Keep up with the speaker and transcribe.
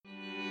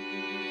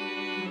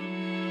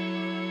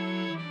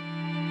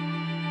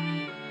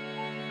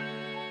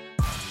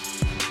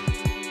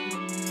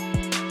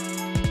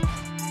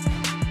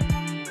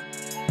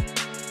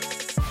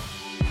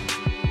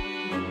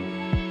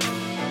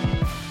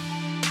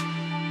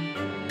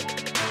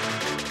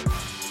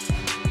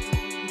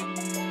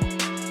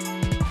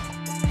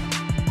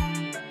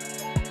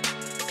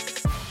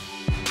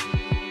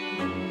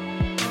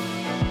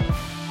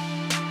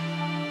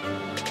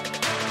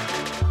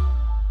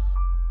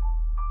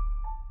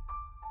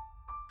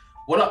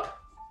What up?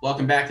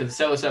 Welcome back to the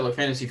Settler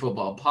Fantasy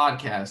Football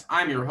Podcast.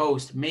 I'm your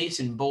host,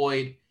 Mason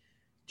Boyd,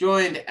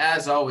 joined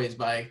as always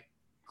by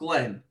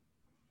Glenn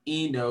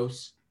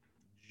Enos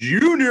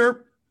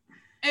Junior.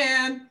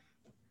 and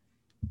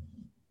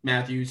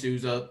Matthew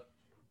Souza.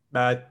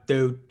 I'm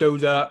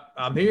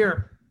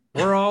here.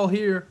 We're all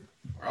here.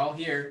 We're all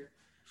here.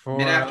 For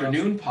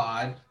Mid-afternoon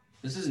pod.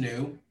 This is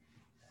new.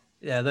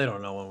 Yeah, they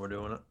don't know when we're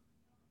doing it.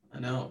 I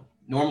know.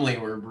 Normally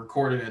we're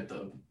recorded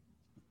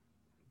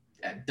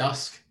at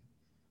dusk.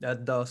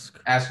 At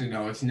dusk. Actually,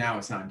 no, it's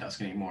not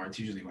dusk anymore. It's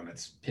usually when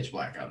it's pitch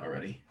black out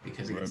already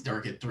because it gets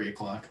dark at 3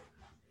 o'clock.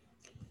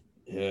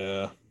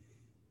 Yeah.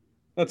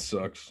 That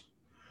sucks.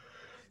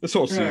 This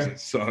whole season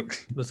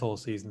sucks. This whole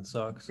season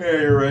sucks. Yeah,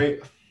 you're right.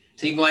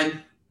 See,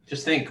 Glenn,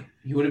 just think,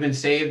 you would have been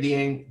saved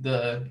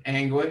the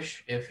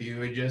anguish if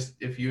you had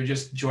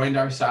just joined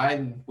our side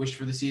and wished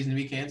for the season to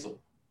be canceled.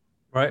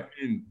 Right?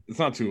 I mean, it's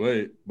not too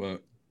late,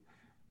 but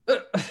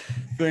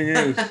thing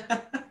is,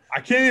 I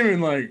can't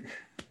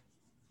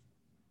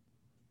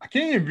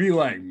even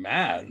be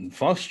mad and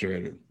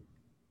frustrated.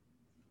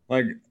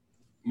 Like,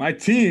 my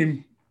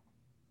team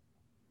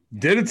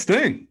did its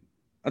thing.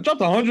 I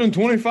dropped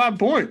 125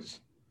 points.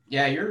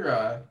 Yeah,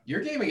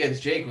 your game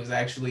against Jake was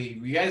actually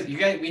we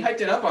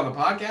hyped it up on the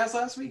podcast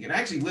last week and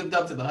actually lived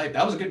up to the hype.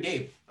 That was a good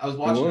game. I was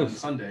watching it on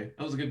Sunday.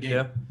 That was a good game.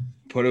 Yeah.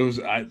 But it was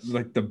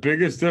the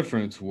biggest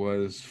difference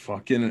was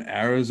fucking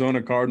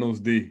Arizona Cardinals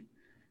D.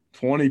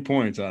 20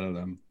 points out of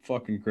them.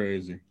 Fucking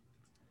crazy.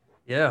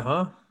 Yeah,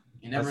 huh?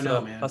 You never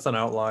know, man. That's an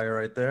outlier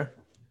right there.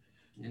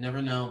 You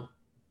never know.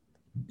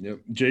 Yep.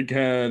 Jake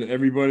had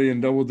everybody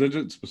in double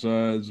digits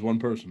besides one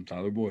person,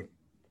 Tyler Boyd.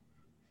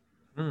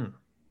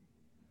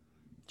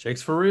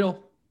 Jake's for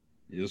real.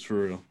 He is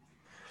for real.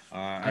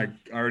 I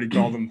already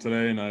called him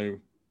today, and I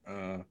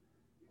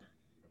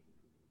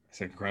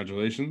said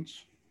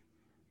congratulations.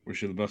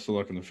 Wish you the best of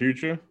luck in the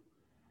future.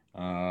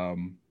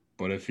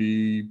 But if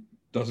he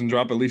doesn't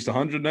drop at least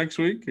 100 next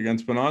week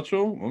against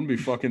Panacho, I'm going to be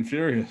fucking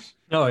furious.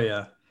 Oh,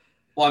 yeah.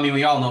 Well, I mean,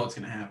 we all know what's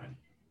going to happen.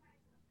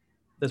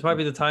 This might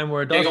be the time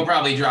where it Jake does. will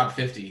probably drop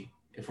 50,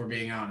 if we're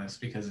being honest,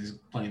 because he's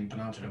playing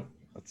Panacho.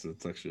 That's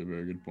actually a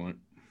very good point.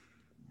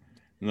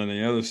 And then on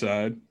the other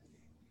side,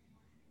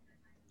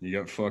 you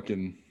got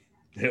fucking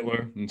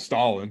Hitler and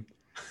Stalin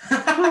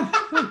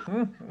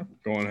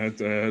going head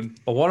to head.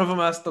 But one of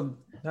them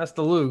has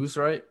to lose,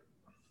 right?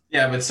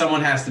 Yeah, but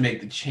someone has to make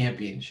the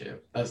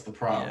championship. That's the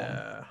problem.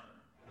 Yeah.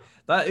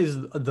 That is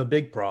the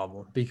big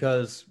problem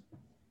because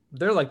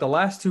they're like the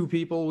last two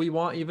people we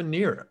want even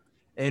near it.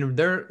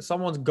 And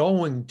someone's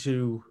going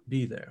to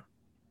be there.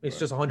 It's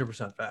just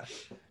 100% fact.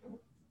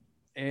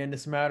 And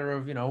it's a matter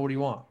of, what do you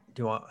want?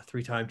 Do you want a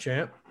 3-time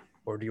champ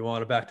or do you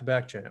want a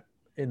back-to-back champ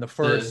in the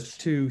first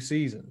 2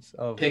 seasons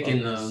of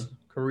his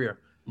career?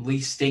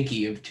 Least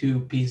stinky of 2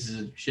 pieces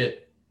of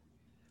shit.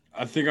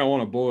 I think I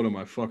want a bullet in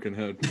my fucking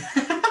head.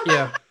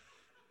 Yeah.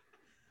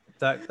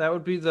 That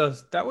would be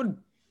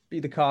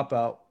the cop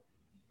out.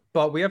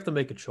 But we have to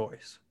make a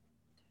choice.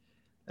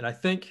 And I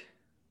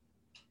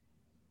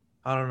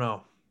don't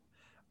know.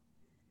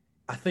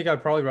 I think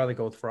I'd probably rather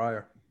go with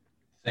Fryer.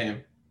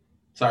 Same.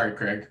 Sorry,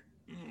 Craig.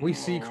 We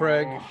see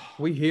Craig.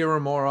 We hear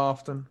him more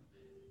often.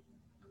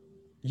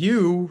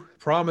 You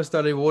promised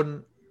that he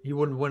wouldn't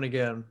win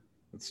again.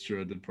 That's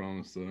true. I did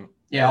promise that.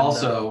 Yeah,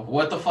 also,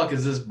 what the fuck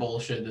is this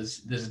bullshit, this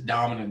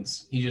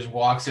dominance? He just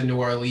walks into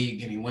our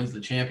league and he wins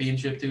the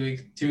championship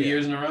two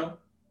years in a row?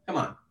 Come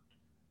on.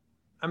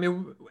 I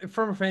mean,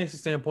 from a fantasy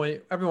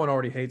standpoint, everyone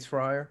already hates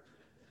Fryer.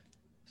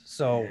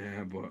 So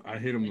yeah, but I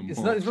hate him the most.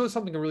 Is really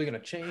something really going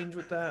to change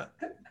with that?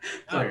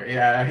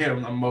 Yeah, I hate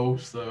him the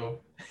most, though.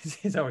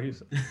 Is that what you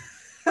said?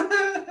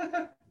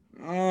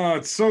 Oh,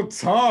 it's so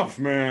tough,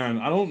 man.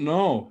 I don't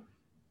know.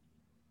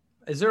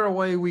 Is there a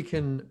way we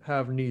can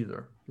have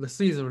neither? The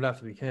season would have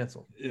to be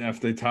canceled. Yeah, if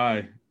they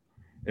tie.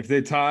 If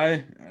they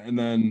tie and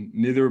then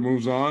neither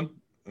moves on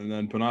and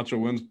then Panacho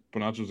wins,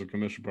 Panacho's a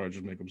commission, probably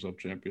just make himself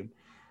champion.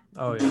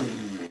 Oh, yeah.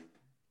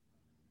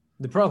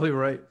 They're probably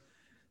right.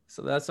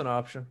 So that's an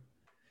option.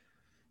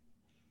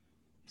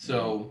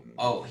 So,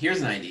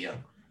 here's an idea.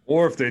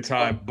 Or if they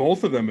tie,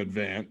 both of them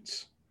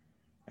advance,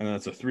 and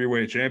that's a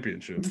 3-way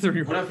championship.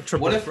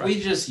 What if we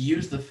just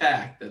use the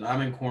fact that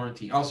I'm in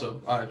quarantine?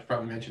 Also, I should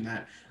probably mention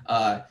that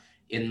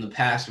in the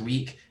past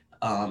week,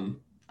 I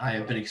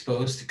have been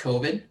exposed to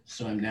COVID,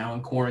 so I'm now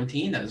in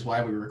quarantine. That is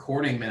why we're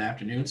recording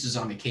mid-afternoon. This is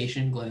on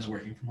vacation. Glenn is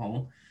working from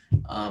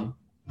home.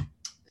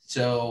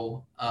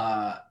 So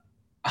I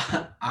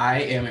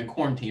am in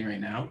quarantine right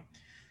now.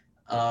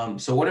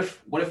 So what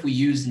if we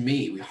used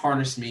me? We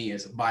harnessed me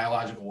as a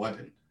biological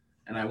weapon,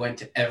 and I went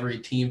to every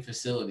team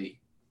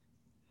facility,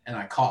 and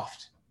I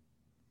coughed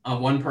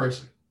on one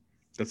person.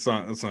 That's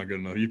not good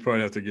enough. You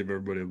probably have to give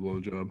everybody a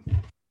blowjob.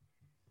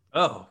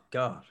 Oh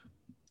God.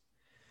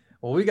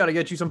 Well, we got to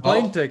get you some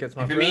plane tickets,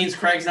 my friend. If it means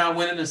Craig's not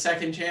winning a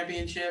second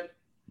championship,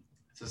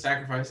 it's a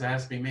sacrifice that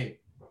has to be made.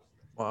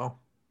 Wow.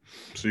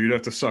 So you'd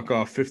have to suck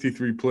off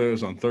 53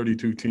 players on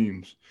 32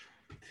 teams.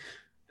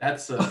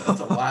 That's a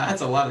lot.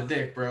 That's a lot of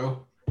dick,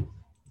 bro.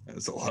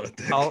 That's a lot of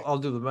dick. I'll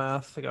do the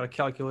math. I got a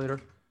calculator.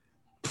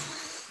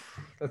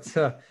 That's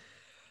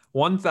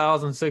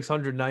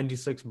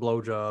 1,696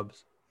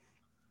 blowjobs.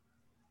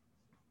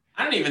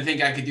 I don't even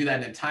think I could do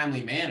that in a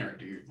timely manner,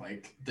 dude.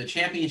 Like, the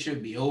championship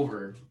would be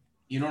over.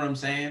 You know what I'm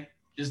saying?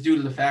 Just due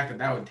to the fact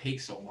that would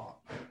take so long.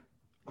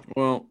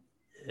 Well,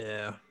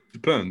 yeah,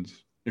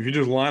 depends. If you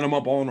just line them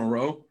up all in a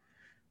row,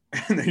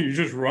 and then you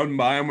just run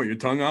by them with your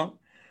tongue out.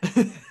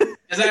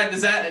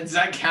 Does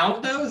that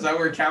count though? Is that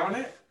where we're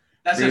counting it?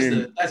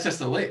 That's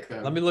just a lick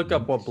though. Let me look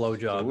up what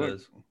blowjob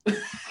is.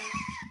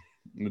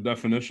 The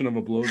definition of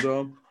a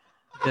blowjob.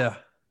 Yeah.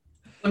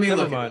 Let me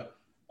Never look mind. it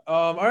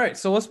up. All right,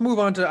 so let's move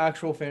on to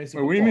actual fantasy.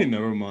 Wait, what do you mean?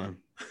 Never mind.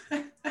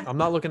 I'm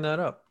not looking that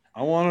up.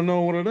 I want to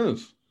know what it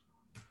is.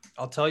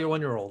 I'll tell you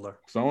when you're older.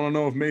 Because I want to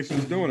know if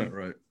Mason's doing it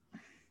right.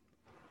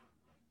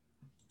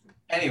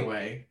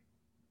 Anyway.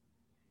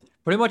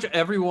 Pretty much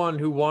everyone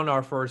who won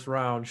our first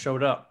round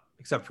showed up,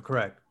 except for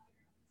Craig.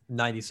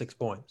 96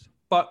 points.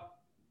 But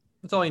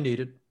that's all he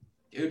needed.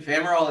 Dude, if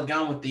Amaral had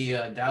gone with the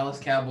Dallas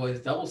Cowboys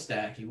double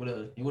stack, he would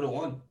have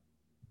won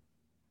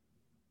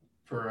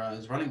for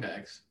his running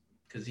backs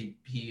because he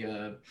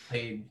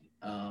played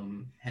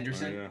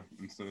Henderson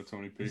instead of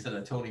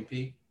Tony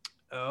P.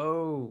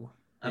 Oh,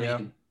 I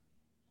mean,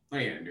 what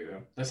are you gonna do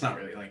though? That's not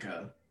really like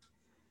a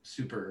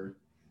super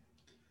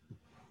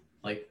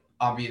like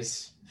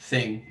obvious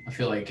thing. I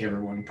feel like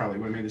everyone probably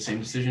would have made the same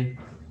decision.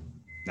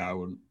 No, I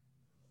wouldn't.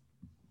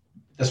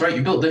 That's right.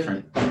 You built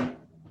different.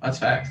 That's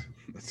facts.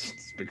 That's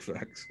big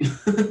facts.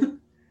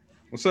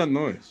 What's that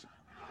noise?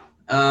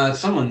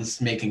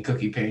 Someone's making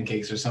cookie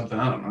pancakes or something.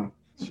 I don't know.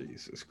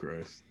 Jesus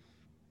Christ.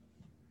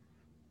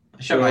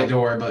 I shut my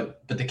door,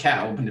 but the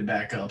cat opened it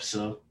back up.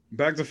 So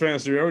back to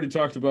fantasy. We already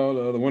talked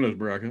about the winners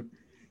bracket.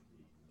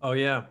 Oh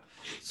yeah.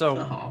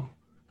 So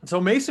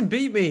Mason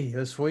beat me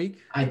this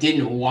week. I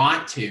didn't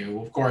want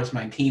to. Of course,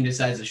 my team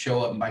decides to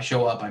show up, and by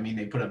show up, I mean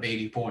they put up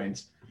 80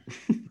 points.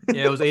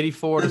 Yeah, it was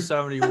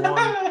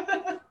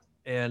 84-71,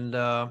 and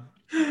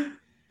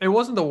it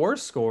wasn't the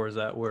worst scores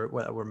that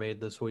were made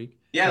this week.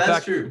 Yeah,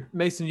 that's true.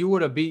 Mason, you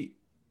would have beat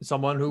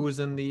someone who was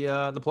in the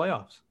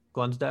playoffs.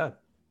 Glenn's dad.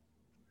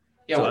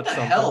 Yeah, so what the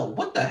hell?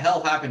 What the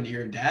hell happened to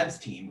your dad's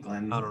team,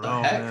 Glenn? I don't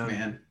know,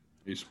 man.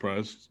 Are you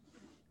surprised?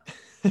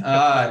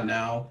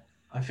 No.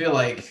 I feel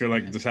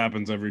like this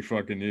happens every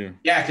fucking year.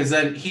 Yeah, because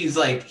then he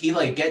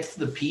gets to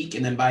the peak,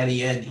 and then by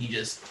the end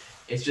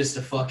it's just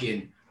a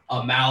fucking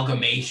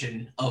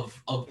amalgamation of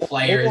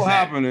players what will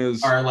happen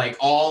is are like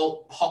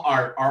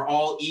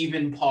all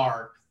even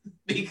par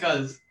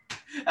because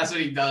that's what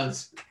he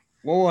does.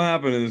 What will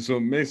happen is, so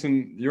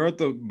Mason, you're at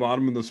the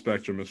bottom of the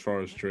spectrum as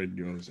far as trade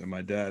goes, and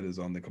my dad is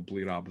on the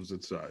complete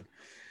opposite side.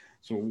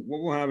 So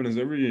what will happen is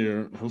every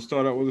year he'll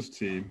start out with his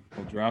team.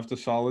 He'll draft a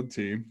solid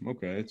team.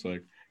 Okay, it's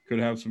like could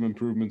have some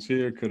improvements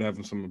here, could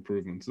have some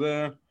improvements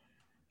there,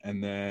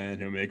 and then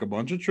he'll make a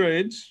bunch of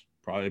trades.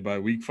 Probably by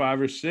week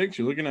 5 or 6,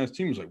 you're looking at his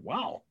team. He's like,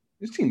 wow,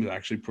 this team is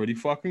actually pretty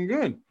fucking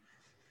good.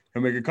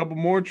 He'll make a couple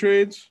more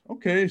trades.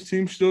 Okay, his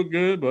team's still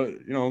good, but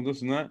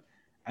this and that,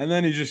 and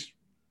then he just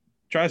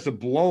tries to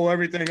blow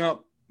everything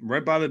up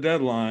right by the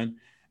deadline.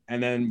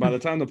 And then by the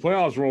time the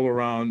playoffs roll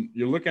around,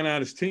 you're looking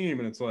at his team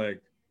and it's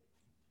like,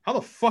 how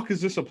the fuck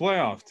is this a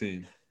playoff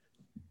team?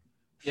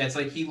 Yeah, it's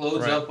like he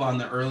loads up on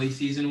the early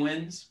season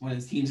wins when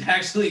his team's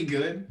actually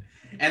good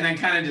and then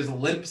kind of just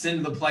limps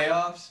into the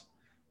playoffs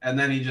and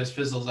then he just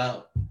fizzles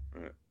out.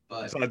 Right.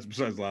 But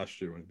besides last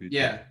year when he beat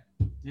Yeah.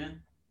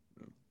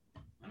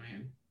 I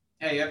mean,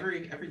 hey,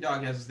 every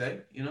dog has his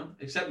day,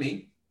 except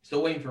me.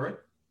 Still waiting for it.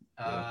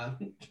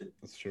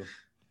 That's true.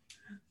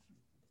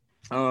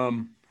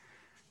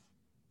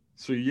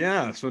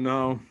 So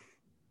now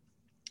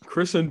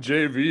Chris and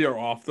JV are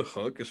off the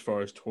hook as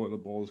far as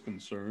toilet bowl is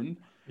concerned.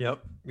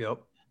 Yep.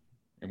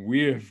 And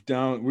we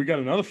got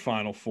another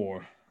Final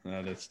Four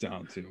that it's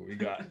down to. We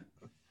got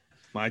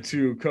my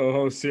 2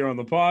 co-hosts here on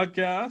the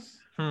podcast.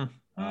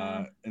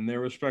 In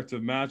their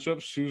respective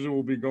matchups. Souza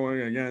will be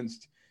going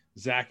against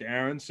Zach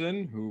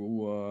Aronson,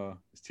 who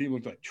his team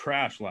looked like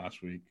trash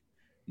last week.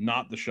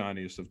 Not the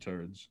shiniest of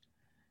turds.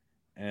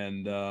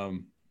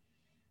 And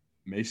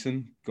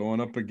Mason going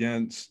up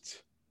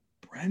against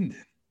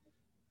Brendan.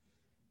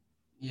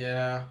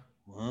 Yeah.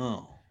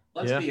 Wow.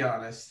 Let's be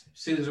honest.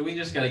 Susan, we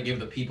just got to give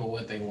the people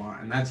what they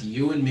want. And that's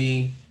you and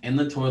me in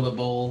the toilet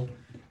bowl.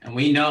 And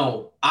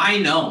I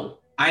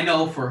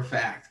know for a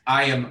fact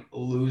I am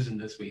losing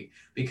this week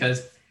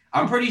because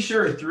I'm pretty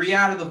sure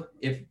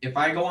if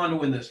I go on to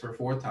win this for a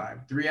 4th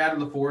time, 3 out of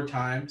the 4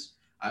 times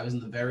I was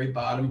in the very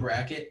bottom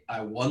bracket.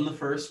 I won the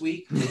first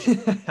week, which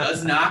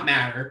does not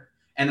matter.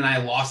 And then I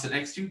lost the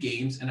next 2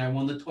 games and I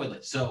won the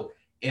toilet. So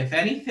if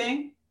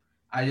anything,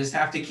 I just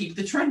have to keep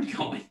the trend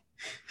going.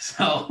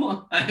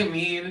 So, I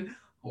mean,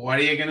 what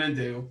are you going to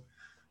do?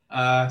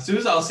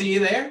 Suze, I'll see you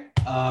there.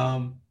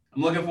 I'm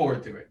looking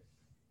forward to it.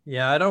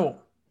 Yeah, I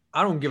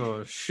don't give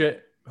a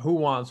shit who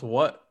wants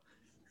what.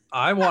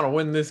 I want to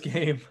win this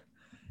game.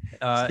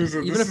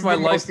 Susan, even if my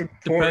life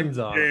depends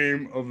on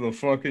game of the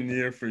fucking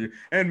year for you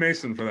and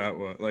Mason for that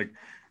one. Like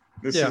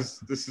this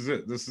is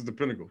it. This is the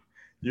pinnacle.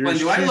 Glenn,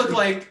 do I look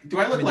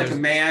like a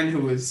man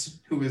who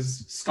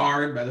is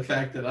scarred by the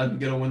fact that I'm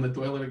gonna win the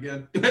toilet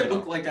again? Do I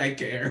look like I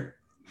care?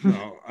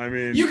 No, I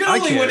mean, you can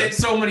only win it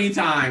so many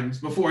times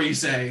before you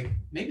say,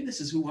 maybe this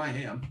is who I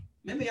am.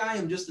 Maybe I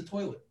am just a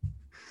toilet.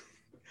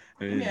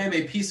 Maybe I am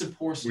a piece of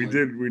porcelain.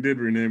 We did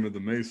rename it the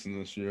Mason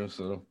this year,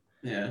 so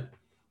yeah.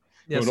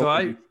 So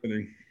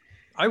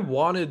I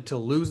wanted to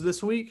lose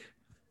this week,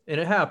 and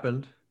it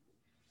happened,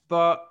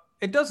 but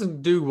it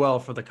doesn't do well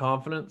for the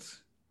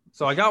confidence.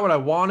 So I got what I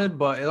wanted,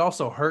 but it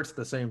also hurts at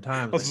the same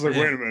time. I was like,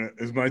 wait a minute,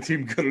 is my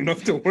team good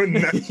enough to win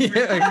next week?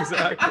 Yeah,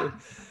 exactly.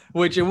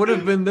 Which it would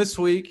have been this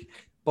week,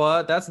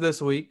 but that's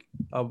this week.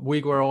 A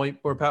week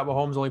where Pat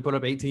Mahomes only put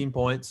up 18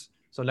 points.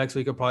 So next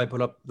week he'll probably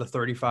put up the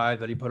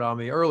 35 that he put on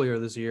me earlier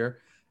this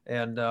year,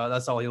 and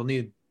that's all he'll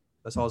need.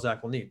 That's all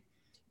Zach will need.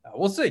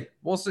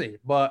 We'll see.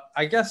 But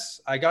I guess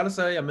I gotta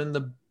say I'm in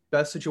the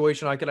best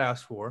situation I could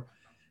ask for.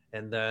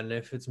 And then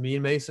if it's me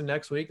and Mason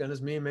next week, then it's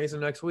me and Mason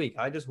next week.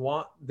 I just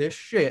want this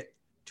shit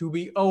to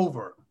be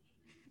over.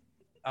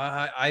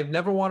 I've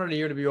never wanted a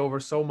year to be over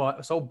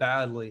so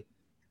badly,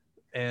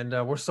 and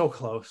we're so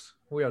close.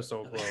 We are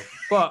so close.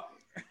 But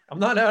I'm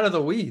not out of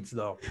the weeds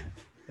though.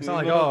 It's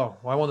not like, oh,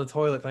 I won the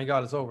toilet. Thank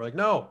God it's over. Like,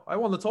 no, I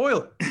won the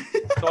toilet.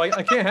 So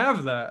I can't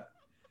have that.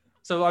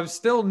 So I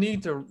still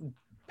need to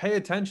pay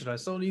attention. I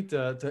still need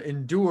to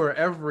endure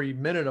every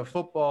minute of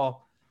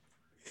football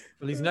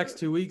for these next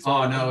 2 weeks.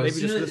 Oh, no. As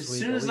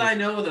soon as I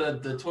know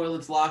that the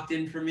toilet's locked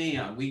in for me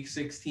on week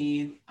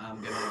 16,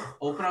 I'm going to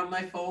open up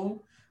my phone.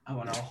 I'm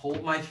going to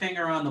hold my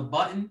finger on the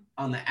button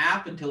on the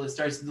app until it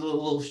starts the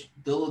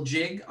little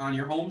jig on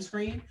your home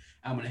screen.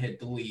 I'm going to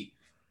hit delete.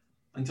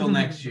 Until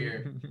next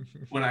year,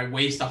 when I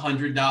waste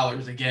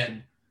 $100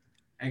 again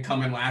and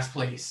come in last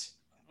place.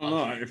 I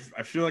don't know.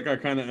 I feel like I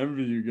kind of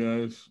envy you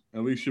guys.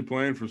 At least you're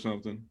playing for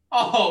something.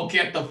 Oh,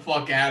 get the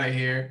fuck out of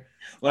here!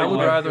 I would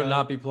rather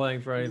not be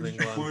playing for anything.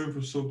 Playing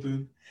for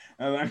something.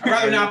 I'd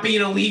rather not be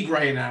in a league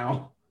right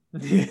now.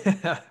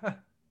 Yeah,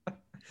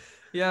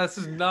 this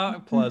is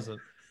not pleasant.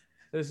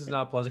 This is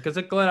not pleasant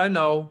because, Glenn, I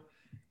know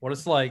what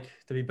it's like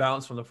to be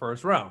bounced from the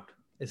first round.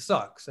 It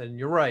sucks, and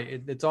you're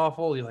right. It's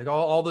awful. You're like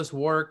all this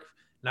work.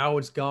 Now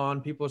it's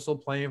gone. People are still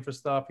playing for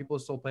stuff. People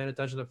are still paying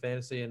attention to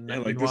fantasy. And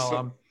like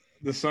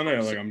this Sunday,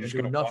 I'm just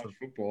gonna watch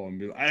football and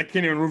be like, I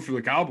can't even root for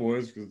the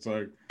Cowboys because it's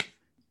like,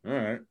 all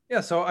right.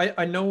 Yeah, so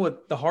I know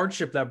what the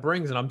hardship that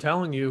brings, and I'm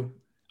telling you,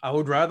 I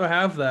would rather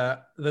have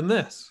that than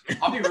this.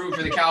 I'll be rooting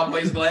for the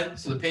Cowboys, Glenn,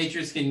 so the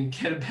Patriots can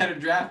get a better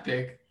draft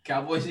pick.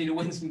 Cowboys need to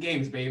win some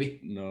games, baby.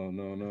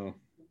 No.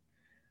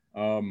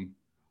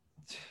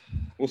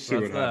 We'll see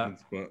what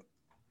happens, but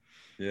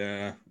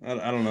yeah,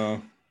 I don't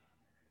know.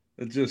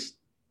 It just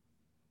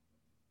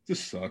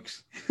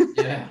sucks.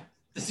 Yeah,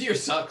 this year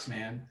sucks,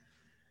 man.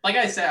 Like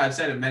I said, I've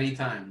said it many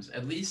times.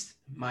 At least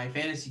my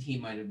fantasy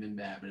team might have been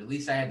bad, but at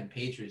least I had the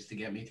Patriots to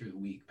get me through the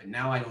week. But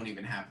now I don't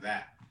even have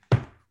that.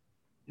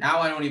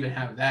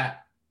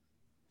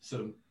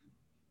 So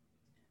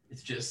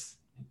it's just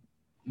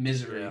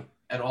misery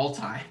at all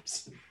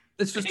times.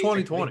 It's just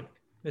 2020.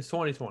 It's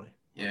 2020.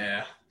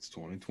 Yeah. It's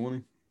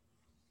 2020.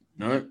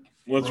 All right.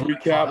 Let's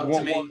recap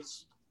what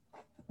was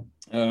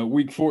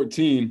week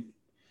 14.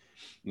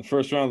 In the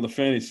first round of the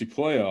fantasy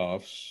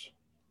playoffs.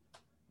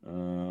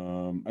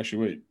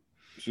 Actually, wait.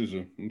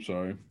 Sousa, I'm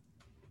sorry.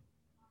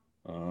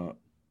 Do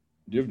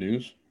you have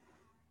news?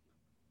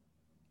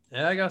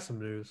 Yeah, I got some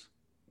news.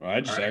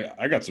 I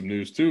got some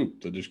news too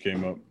that just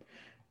came up.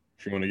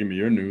 If you want to give me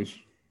your news.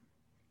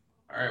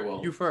 All right,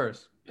 well. You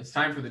first. It's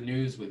time for the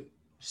news with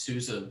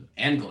Sousa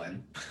and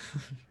Glenn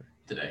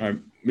today. All right,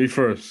 me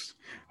first.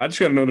 I just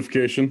got a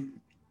notification.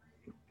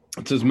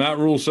 It says Matt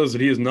Rule says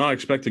that he is not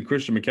expecting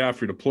Christian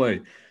McCaffrey to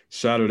play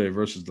Saturday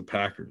versus the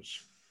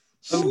Packers.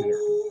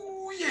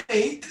 Ooh, you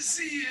hate to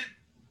see it.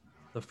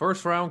 The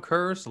first round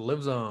curse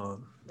lives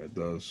on. It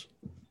does.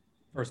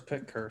 First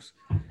pick curse.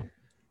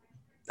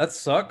 That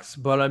sucks,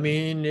 but I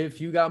mean, if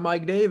you got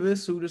Mike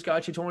Davis, who just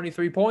got you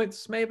 23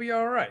 points, maybe you're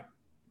all right.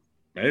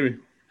 Maybe.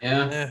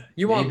 Yeah.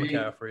 You want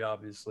McCaffrey,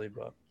 obviously,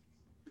 but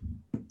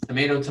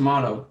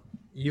tomato.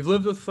 You've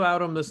lived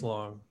without him this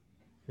long,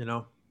 you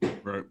know?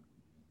 Right.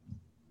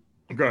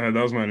 Go ahead.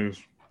 That was my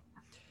news.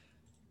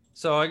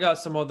 So I got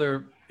some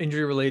other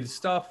injury-related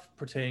stuff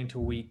pertaining to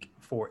week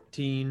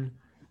 14.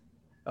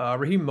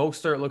 Raheem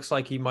Mostert looks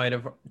like he might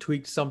have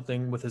tweaked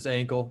something with his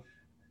ankle,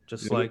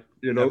 just like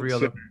every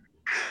other.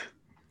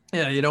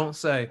 Yeah, you don't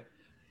say.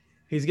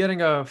 He's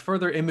getting a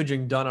further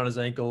imaging done on his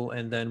ankle,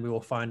 and then we will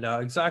find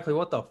out exactly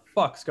what the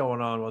fuck's going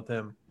on with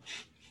him.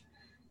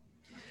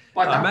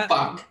 What the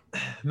fuck?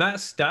 Matt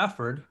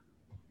Stafford,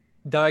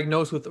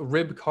 diagnosed with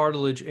rib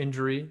cartilage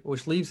injury,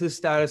 which leaves his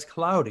status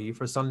cloudy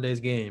for Sunday's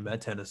game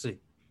at Tennessee.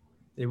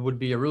 It would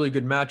be a really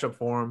good matchup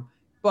for him,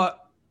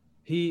 but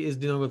he is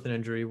dealing with an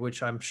injury,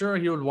 which I'm sure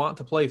he would want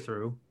to play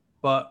through,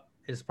 but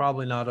it's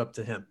probably not up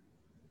to him.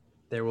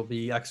 There will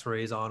be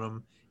x-rays on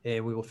him,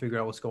 and we will figure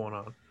out what's going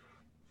on.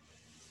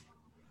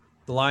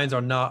 The Lions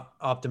are not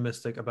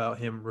optimistic about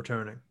him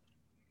returning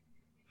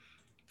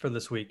for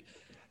this week.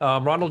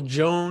 Ronald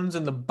Jones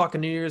in the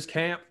Buccaneers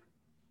camp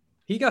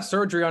He got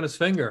surgery on his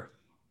finger.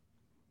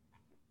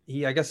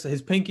 I guess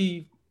his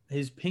pinky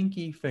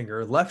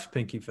finger, left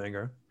pinky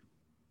finger,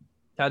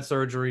 had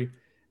surgery.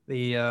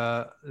 They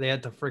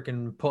had to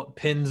freaking put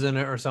pins in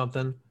it or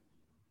something.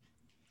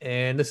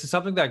 And this is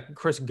something that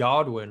Chris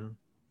Godwin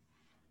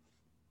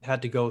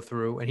had to go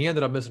through, and he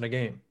ended up missing a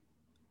game.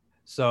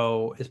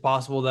 So it's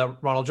possible that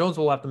Ronald Jones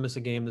will have to miss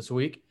a game this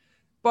week,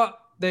 but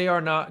they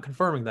are not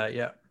confirming that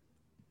yet.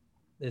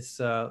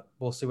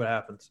 We'll see what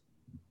happens.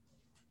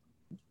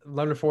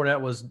 Leonard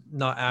Fournette was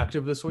not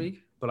active this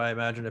week, but I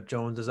imagine if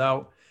Jones is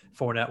out,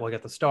 Fournette will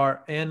get the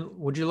start. And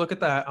would you look at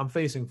that? I'm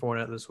facing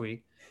Fournette this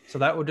week, so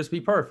that would just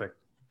be perfect.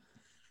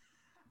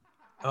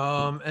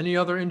 Any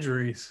other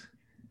injuries?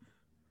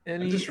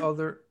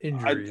 Another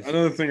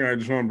thing I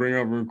just want to bring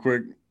up real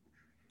quick.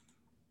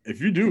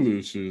 If you do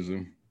lose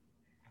Susan,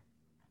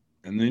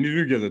 and then you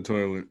do get the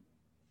toilet,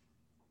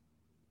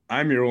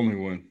 I'm your only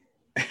one.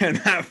 And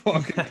that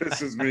fucking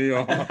pisses me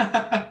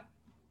off.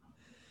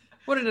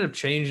 Would it have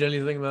changed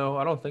anything, though?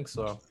 I don't think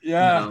so.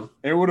 Yeah, no.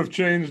 It would have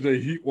changed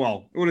it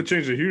would have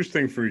changed a huge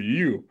thing for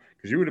you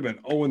because you would have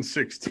been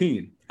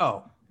 0-16.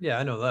 Oh, yeah,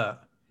 I know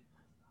that.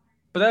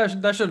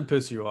 But that shouldn't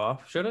piss you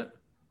off, should it?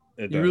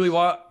 It you does. Really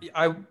want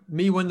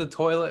me win the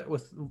toilet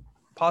with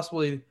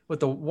possibly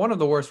with one of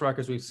the worst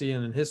records we've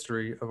seen in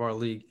history of our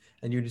league,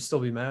 and you'd still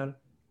be mad?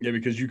 Yeah,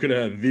 because you could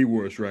have had the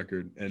worst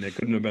record, and it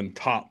couldn't have been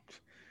topped.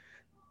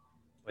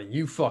 But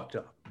you fucked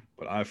up.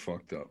 But I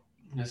fucked up.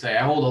 I'm gonna say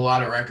I hold a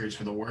lot of records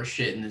for the worst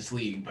shit in this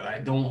league, but I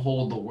don't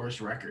hold the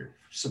worst record.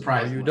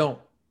 Surprisingly, No, you don't.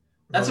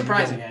 That's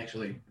surprising,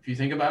 actually, if you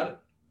think about it.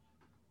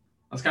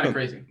 That's kind of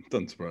crazy.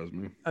 Doesn't surprise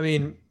me. I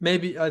mean,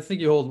 maybe I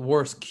think you hold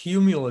worst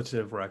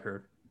cumulative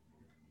record,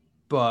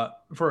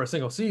 but for a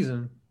single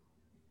season,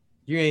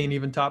 you ain't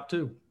even top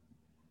 2.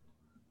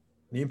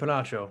 Me and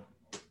Panacho,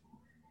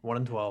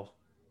 1-12.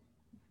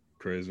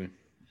 Crazy.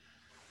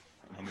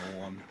 I'm the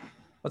one.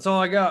 That's all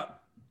I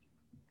got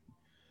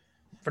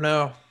for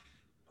now.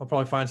 I'll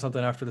probably find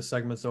something after the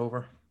segment's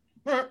over.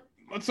 All right.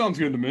 That sounds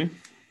good to me.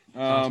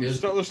 Good.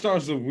 The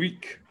stars of the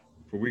week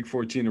for week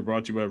 14 are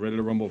brought to you by Ready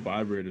to Rumble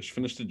Vibrators.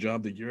 Finish the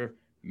job that your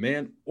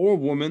man or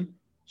woman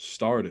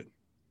started.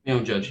 You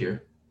don't judge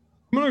here.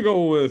 I'm going to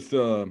go with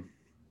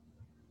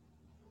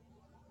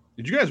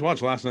did you guys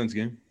watch last night's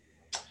game?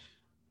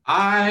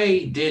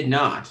 I did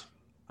not.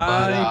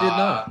 I did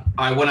not.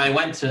 When I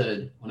went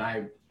to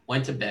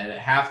bed at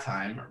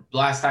halftime, or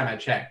last time I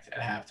checked at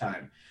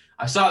halftime,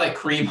 I saw that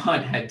Kareem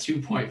Hunt had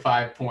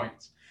 2.5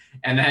 points.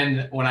 And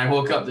then when I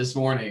woke up this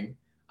morning,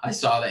 I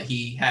saw that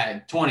he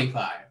had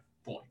 25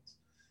 points.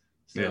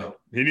 So Yeah,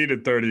 he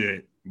needed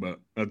 38, but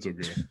that's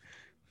okay.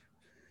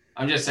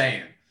 I'm just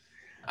saying.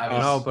 I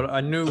was No, but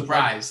I knew.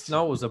 surprised.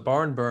 No, it was a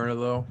barn burner,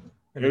 though,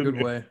 in a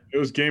good way. It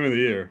was game of the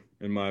year,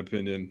 in my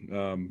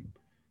opinion.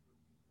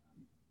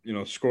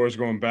 Scores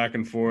going back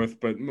and forth.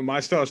 But my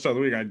start of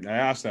the week, I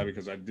asked that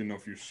because I didn't know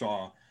if you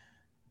saw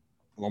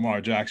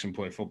Lamar Jackson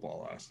play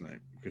football last night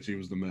because he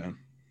was the man.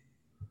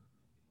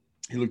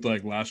 He looked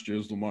like last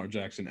year's Lamar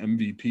Jackson,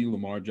 MVP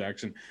Lamar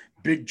Jackson,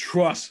 big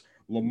trust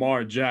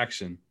Lamar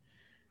Jackson.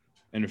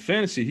 And in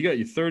fantasy, he got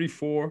you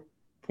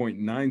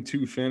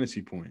 34.92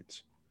 fantasy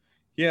points.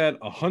 He had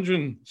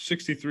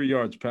 163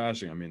 yards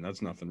passing. I mean,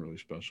 that's nothing really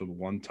special. The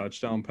 1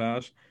 touchdown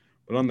pass.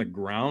 But on the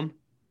ground,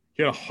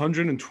 he had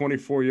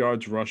 124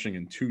 yards rushing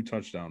and 2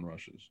 touchdown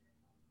rushes.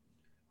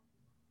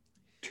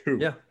 2.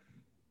 Yeah.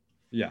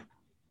 Yeah.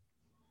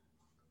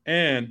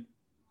 And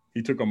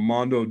he took a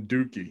Mondo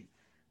Dookie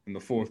in the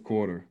fourth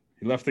quarter.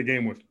 He left the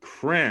game with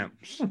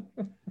cramps.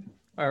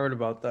 I heard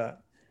about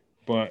that.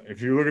 But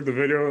if you look at the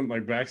video,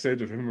 like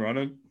backstage of him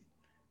running,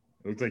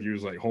 it looked like he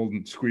was like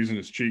squeezing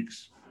his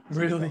cheeks.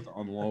 Really? To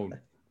unload.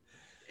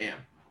 Damn.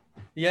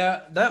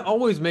 Yeah, that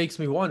always makes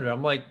me wonder.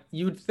 I'm like,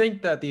 you'd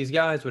think that these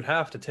guys would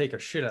have to take a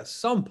shit at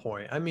some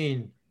point. I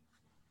mean,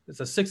 it's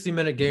a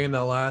 60-minute game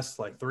that lasts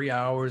like 3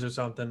 hours or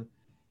something.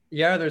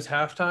 Yeah, there's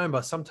halftime,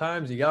 but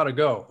sometimes you got to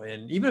go.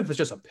 And even if it's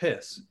just a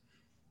piss,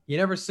 you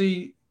never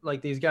see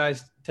like these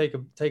guys take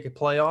a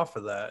play off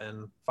of that.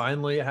 And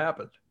finally it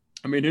happened.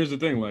 I mean, here's the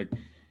thing. Like,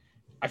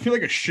 I feel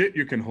like a shit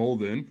you can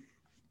hold in.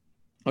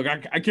 Like,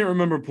 I can't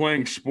remember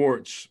playing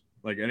sports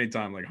like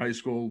anytime, like high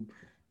school,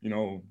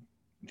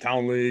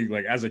 town league,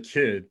 like as a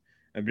kid,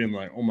 and being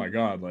like, oh my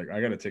God, like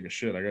I got to take a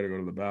shit. I got to go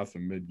to the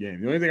bathroom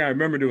mid-game. The only thing I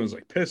remember doing was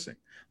like pissing,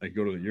 like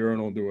go to the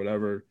urinal, do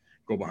whatever,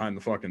 go behind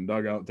the fucking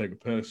dugout, take a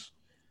piss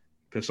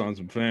on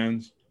some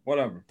fans,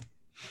 whatever.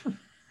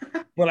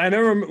 But I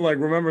never like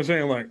remember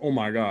saying like, oh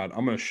my God,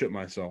 I'm going to shit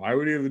myself. I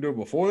would either do it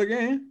before the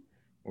game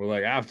or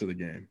like after the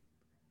game.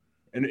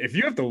 And if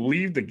you have to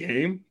leave the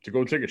game to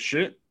go take a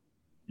shit,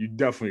 you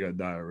definitely got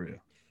diarrhea.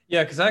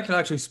 Yeah, because I can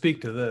actually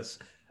speak to this.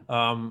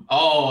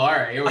 All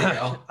right, here we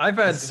go. I've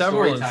had It's the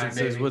several story time,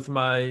 instances baby.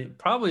 with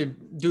probably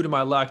due to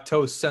my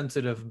lactose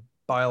sensitive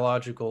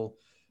biological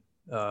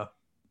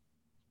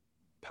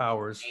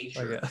powers, Nature.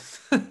 I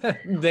guess.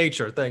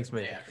 Nature, thanks,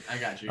 me. Yeah, I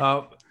got you.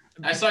 Uh,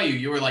 I saw you.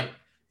 You were like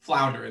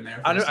floundering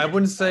there. I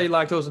wouldn't say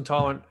lactose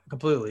intolerant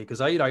completely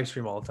because I eat ice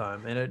cream all the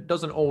time and it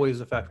doesn't always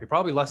affect me,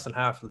 probably less than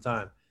half of the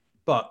time.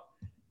 But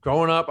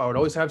growing up, I would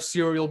always have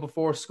cereal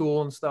before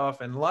school and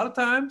stuff. And a lot of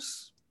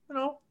times,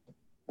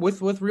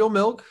 with real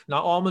milk,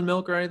 not almond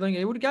milk or anything,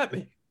 it would get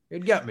me.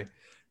 It'd get me.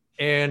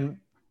 And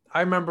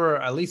I remember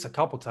at least a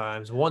couple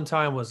times. One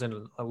time was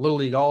in a Little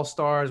League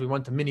All-Stars. We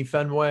went to Mini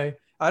Fenway.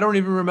 I don't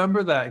even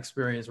remember that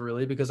experience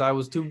really because I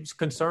was too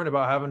concerned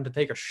about having to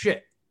take a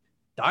shit.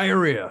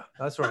 Diarrhea.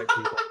 That's right,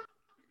 people.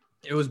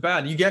 It was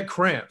bad. You get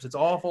cramps. It's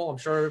awful. I'm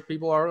sure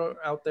people are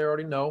out there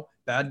already know.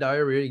 Bad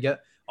diarrhea. You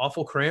get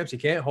awful cramps. You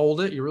can't hold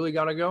it. You really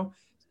got to go.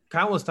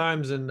 Countless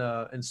times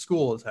in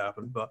school it's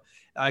happened, but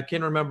I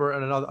can remember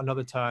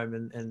another time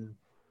in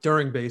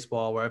during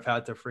baseball where I've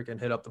had to freaking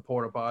hit up the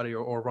porta potty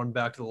or run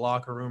back to the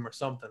locker room or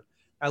something.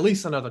 At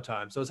least another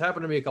time. So it's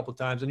happened to me a couple of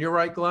times. And you're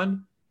right,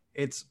 Glenn.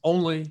 It's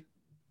only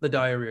the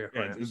diarrhea.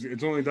 Yeah,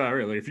 it's only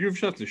diarrhea. Like if you've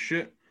shut the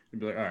shit, you'd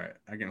be like, all right,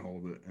 I can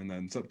hold it. And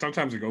then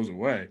sometimes it goes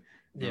away.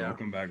 It'll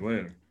come back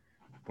later.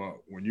 But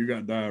when you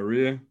got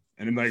diarrhea,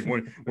 and then like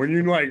when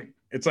you like,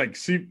 it's like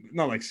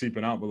not like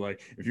seeping out, but like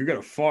if you got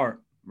a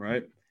fart,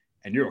 right,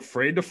 and you're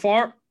afraid to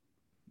fart,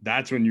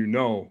 that's when you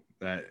know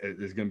that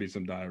there's gonna be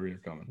some diarrhea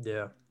coming.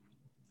 Yeah.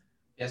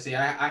 Yeah. See,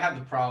 I have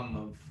the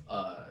problem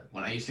of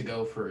when I used to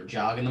go for a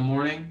jog in the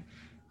morning.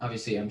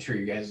 Obviously, I'm sure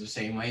you guys are the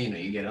same way.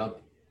 You get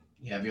up,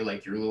 you have your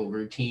little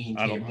routine.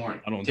 I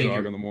don't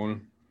jog in the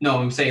morning. No,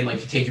 I'm saying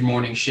like you take your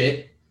morning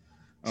shit.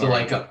 So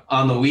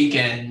on the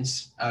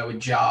weekends, I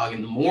would jog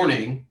in the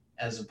morning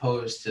as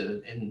opposed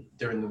to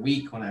during the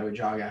week when I would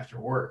jog after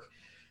work.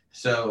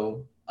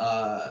 So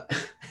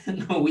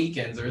in the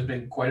weekends, there's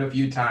been quite a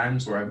few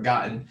times where I've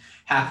gotten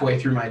halfway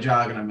through my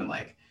jog and I've been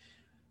like,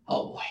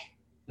 oh boy,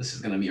 this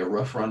is going to be a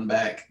rough run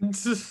back. And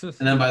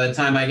then by the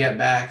time I get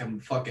back, I'm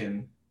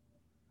fucking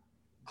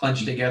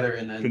clenched together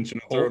and then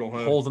pinching a turtle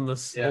head. Holding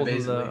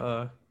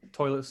the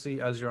toilet seat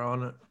as you're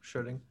on it,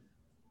 shitting.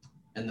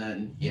 And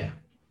then, yeah.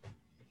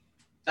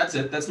 That's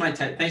it. That's my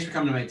TED. Thanks for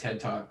coming to my TED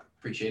Talk.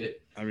 Appreciate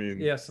it. I mean,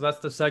 yeah. So that's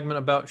the segment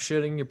about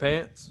shitting your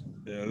pants.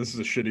 Yeah, this is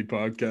a shitty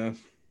podcast.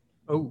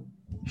 Oh,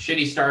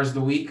 Shitty Stars of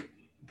the Week,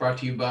 brought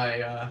to you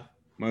by.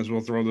 Might as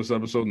well throw this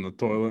episode in the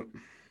toilet.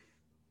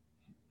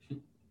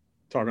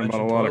 Talking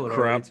about a lot of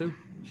crap.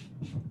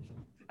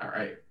 All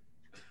right.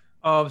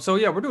 So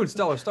yeah, we're doing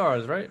Stellar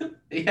Stars, right?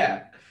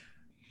 Yeah.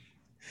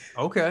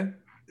 Okay.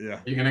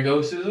 Yeah. You gonna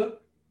go, Susan?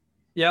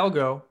 Yeah, I'll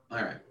go.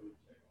 All right.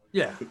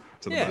 Yeah.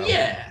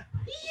 Yeah.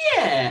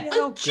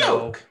 A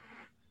joke.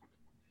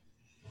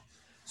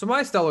 So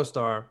my Stellar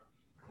Star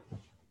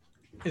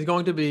is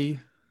going to be,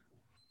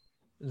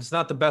 it's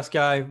not the best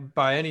guy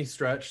by any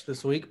stretch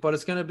this week, but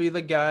it's going to be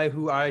the guy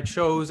who I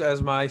chose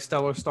as my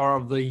Stellar Star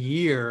of the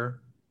year,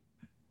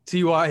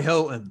 T.Y.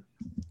 Hilton,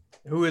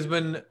 who has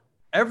been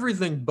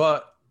everything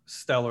but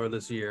stellar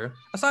this year,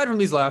 aside from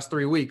these last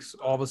 3 weeks.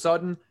 All of a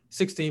sudden,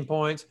 16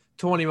 points,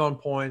 21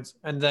 points,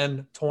 and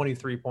then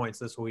 23 points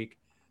this week.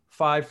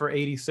 5 for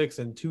 86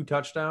 and 2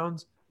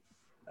 touchdowns.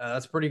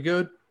 That's pretty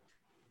good.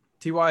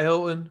 T.Y.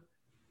 Hilton,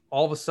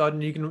 all of a sudden,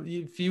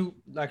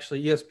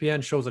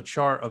 ESPN shows a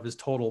chart of his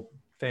total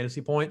fantasy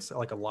points,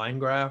 like a line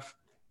graph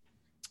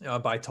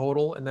by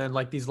total. And then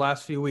like these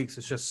last few weeks,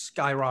 it's just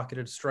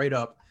skyrocketed straight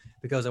up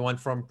because it went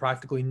from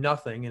practically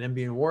nothing and him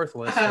being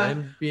worthless to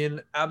him being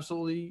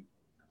absolutely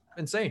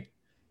insane,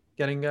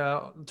 getting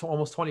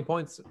almost 20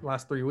 points the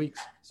last 3 weeks.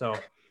 So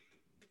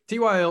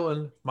T.Y.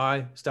 Hilton,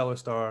 my Stellar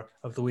Star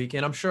of the week.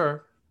 And I'm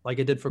sure, like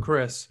it did for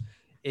Chris,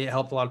 it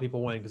helped a lot of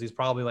people win because he's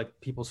probably like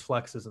people's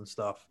flexes and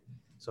stuff.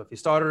 So if you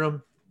started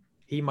him,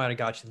 he might have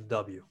got you the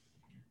W.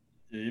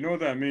 Yeah, you know what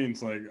that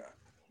means? Like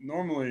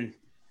normally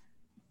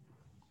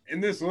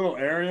in this little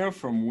area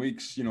from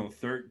weeks,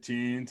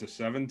 13 to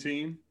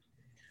 17,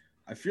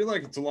 I feel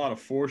like it's a lot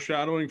of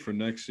foreshadowing for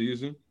next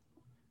season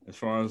as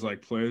far as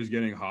like players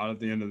getting hot at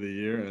the end of the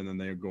year and then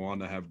they go on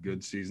to have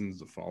good seasons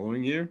the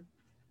following year.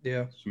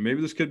 Yeah. So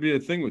maybe this could be a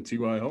thing with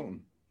T.Y.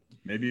 Hilton.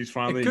 Maybe he's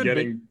finally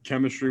getting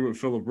chemistry with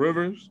Phillip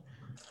Rivers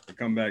to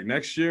come back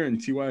next year,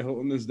 and T.Y.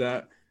 Hilton is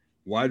that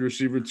wide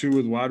receiver 2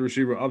 with wide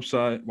receiver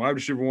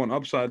 1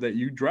 upside that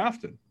you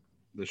drafted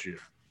this year.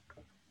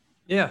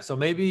 Yeah, so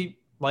maybe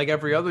like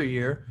every other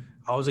year,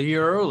 I was a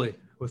year early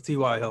with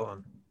T.Y.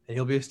 Hilton, and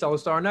he'll be a Stellar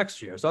Star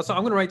next year. So I'm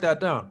going to write that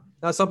down.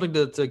 That's something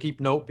to keep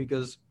note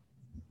because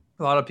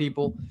a lot of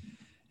people,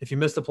 if you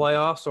miss the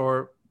playoffs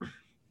or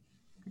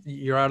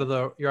you're out of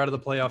the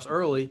playoffs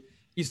early,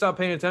 you stop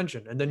paying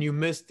attention, and then you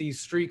miss these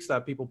streaks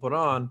that people put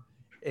on.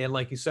 And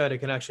like you said, it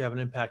can actually have an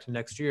impact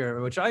next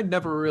year, which I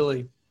never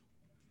really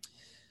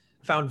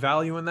found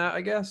value in that,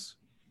 I guess.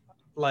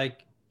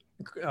 Like,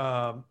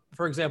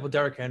 for example,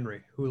 Derrick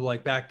Henry, who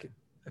like back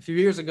a few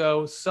years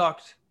ago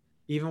sucked,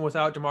 even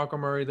without DeMarco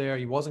Murray there.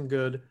 He wasn't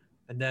good.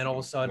 And then all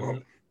of a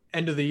sudden,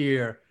 end of the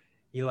year,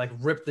 he like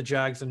ripped the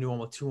Jags into him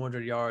with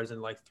 200 yards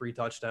and like 3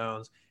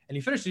 touchdowns. And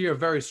he finished the year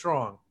very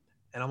strong.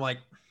 And I'm like,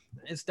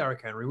 it's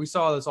Derrick Henry. We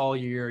saw this all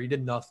year. He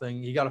did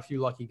nothing. He got a few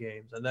lucky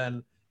games. And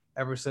then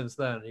ever since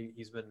then,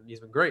 he's been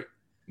great.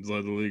 He's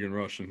led the league in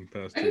rushing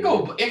past.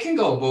 It can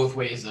go both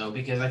ways though,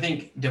 because I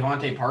think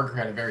Devontae Parker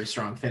had a very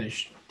strong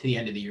finish to the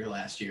end of the year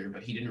last year,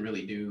 but he didn't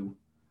really do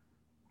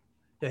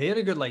Yeah, he had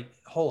a good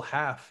whole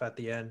half at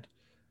the end.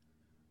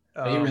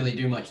 But he didn't really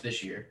do much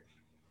this year.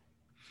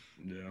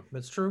 Yeah,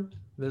 That's true.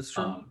 That's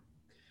true.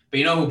 But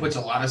you know who puts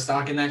a lot of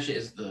stock in that shit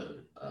is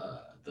the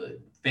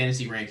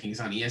fantasy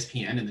rankings on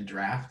ESPN in the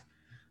draft.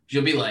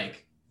 You'll be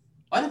like,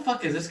 why the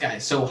fuck is this guy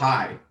so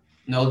high?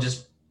 And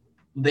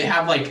they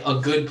have like a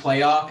good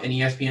playoff, and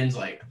ESPN's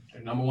like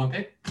their number one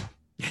pick.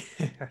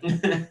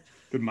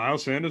 Did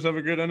Miles Sanders have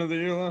a good end of the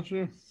year last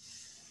year?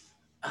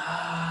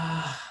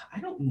 I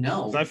don't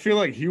know. I feel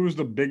like he was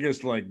the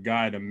biggest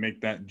guy to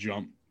make that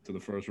jump to the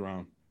first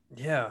round.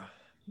 Yeah,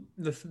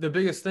 the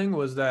biggest thing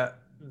was that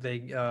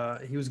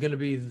he was going to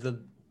be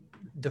the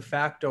de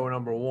facto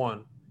number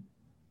one.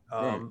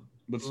 Right.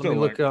 But Let still, me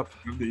look up.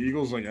 Have the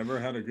Eagles ever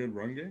had a good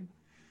run game?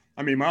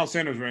 I mean, Miles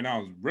Sanders right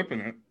now is ripping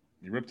it.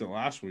 He ripped it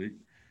last week,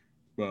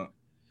 but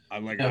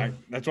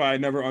that's why I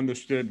never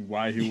understood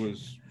why he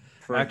was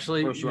first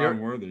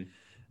round worthy.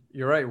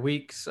 You're right.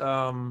 Weeks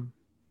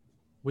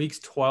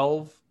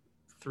 12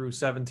 through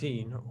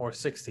 17 or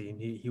 16,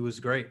 he was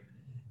great.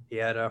 He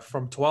had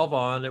from 12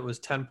 on, it was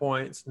 10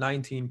 points,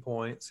 19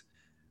 points.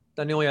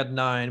 Then he only had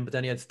 9, but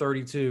then he had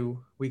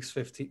 32 week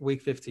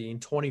 15,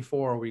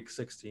 24 week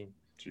 16.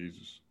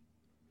 Jesus.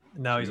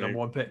 Now he's number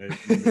one pick.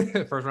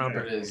 First round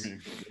pick. It is.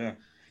 Yeah.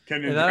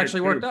 And that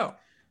actually worked out.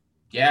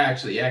 Yeah,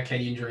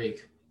 Kenyon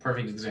Drake.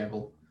 Perfect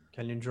example.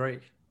 Kenyon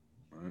Drake.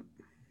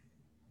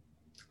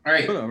 All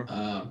right.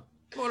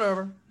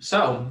 Whatever.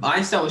 So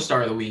my stellar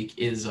star of the week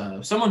is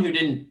someone who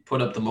didn't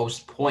put up the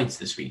most points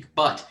this week,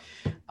 but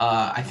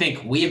I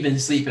think we have been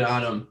sleeping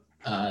on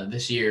him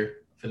this year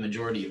for the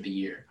majority of the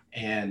year.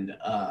 And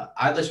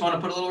I just want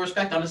to put a little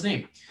respect on his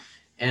name.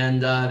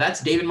 And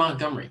that's David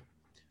Montgomery.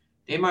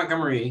 David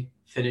Montgomery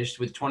finished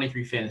with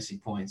 23 fantasy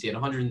points. He had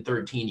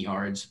 113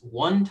 yards,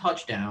 1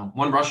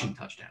 rushing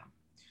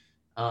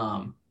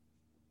touchdown.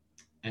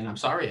 And I'm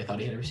sorry, I thought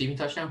he had a receiving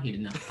touchdown. He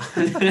did not.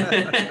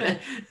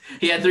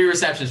 He had 3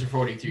 receptions for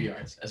 42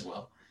 yards as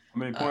well. How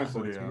many points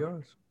did he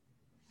have?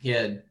 He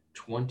had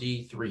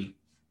 23.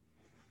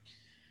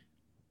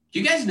 Do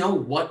you guys know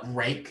what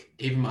rank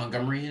David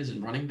Montgomery is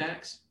in running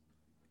backs?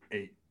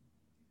 8.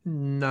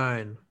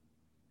 9.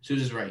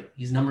 Susan's right.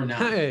 He's number 9.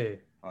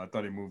 Hey. I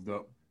thought he moved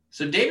up.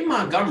 So David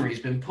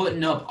Montgomery's been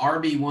putting up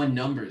RB1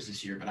 numbers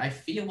this year, but I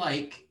feel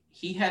like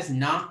he has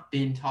not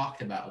been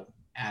talked about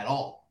at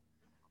all.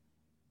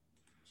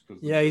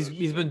 Yeah,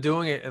 he's been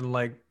doing it in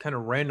kind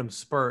of random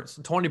spurts.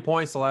 20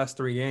 points the last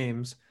 3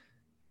 games.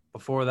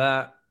 Before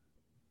that,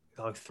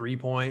 3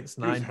 points,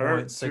 9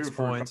 points, 6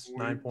 points,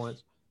 9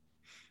 points.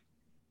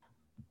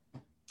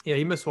 Yeah,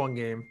 he missed 1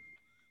 game.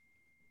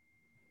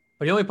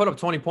 But he only put up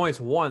 20 points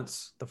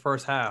once the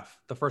first half,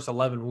 the first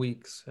 11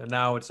 weeks, and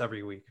now it's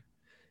every week.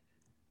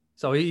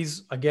 So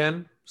he's,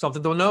 again,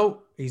 something to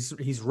note.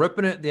 He's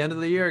ripping it at the end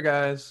of the year,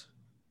 guys.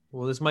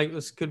 Well,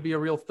 this could be a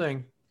real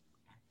thing.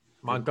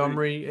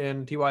 Montgomery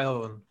and T.Y.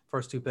 Hilton,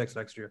 first 2 picks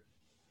next year.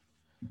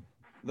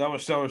 That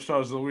was Stellar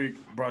Stars of the Week,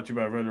 brought to you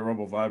by Red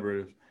Rumble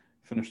Vibrators.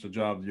 Finish the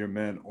job your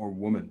man or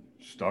woman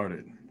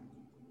started.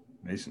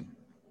 Mason.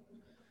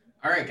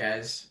 All right,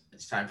 guys.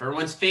 It's time for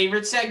everyone's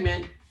favorite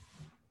segment.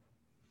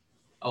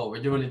 Oh,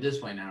 we're doing it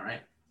this way now,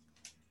 right?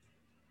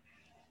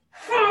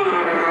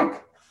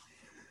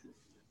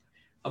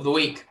 Of the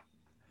week.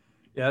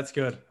 Yeah, that's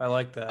good. I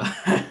like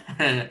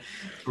that.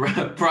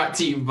 Brought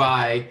to you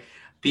by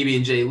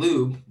PB&J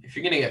Lube. If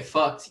you're going to get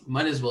fucked, you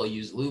might as well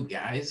use lube,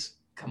 guys.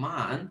 Come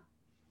on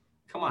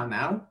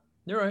now.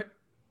 You're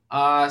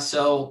right.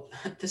 So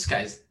this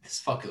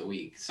fuck of the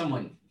week,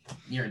 someone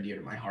near and dear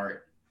to my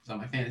heart, was on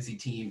my fantasy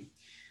team.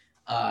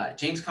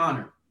 James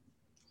Conner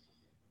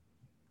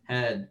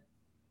had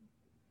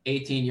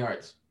 18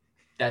 yards.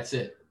 That's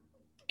it.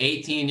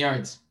 18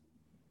 yards.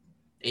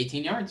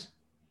 18 yards.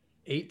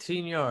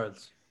 18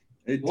 yards.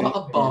 18. What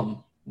a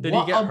bum. Did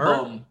he get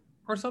hurt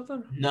or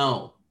something?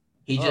 No.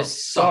 He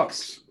just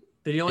sucks.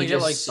 Did he only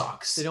get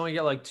sucks? Did he only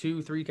get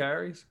 2-3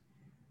 carries?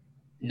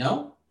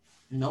 No.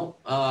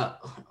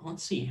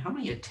 Let's see. How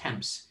many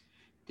attempts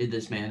did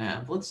this man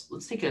have? Let's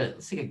take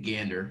a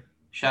gander,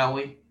 shall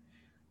we?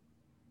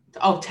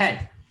 Oh,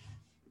 10.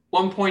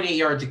 1.8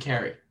 yards to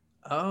carry.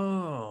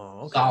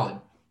 Oh, okay. Solid.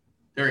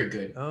 Very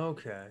good.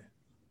 Okay.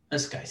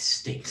 This guy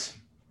stinks.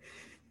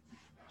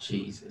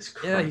 Jesus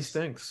Christ. Yeah, he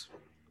stinks.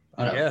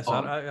 I guess.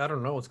 I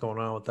don't know what's going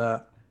on with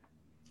that.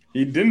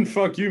 He didn't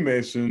fuck you,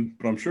 Mason,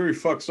 but I'm sure he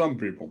fucked some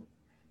people.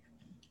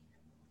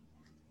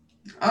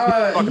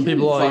 Fucking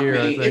people all year.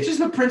 It's just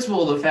the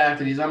principle of the fact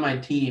that he's on my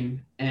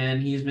team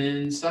and he's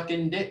been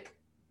sucking dick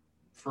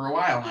for a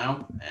while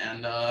now,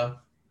 and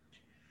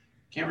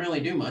can't really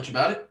do much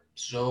about it.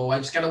 So I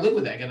just got to live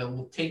with it. I got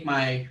to take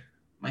my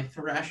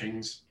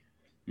thrashings.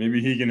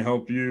 Maybe he can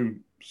help you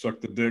suck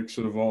the dicks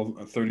of all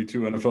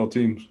 32 NFL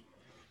teams.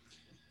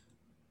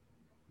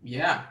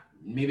 Yeah,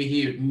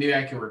 maybe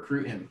I can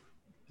recruit him.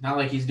 Not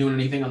like he's doing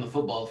anything on the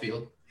football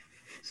field.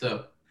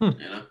 So, you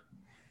know.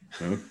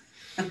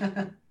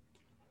 Yeah.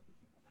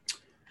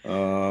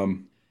 All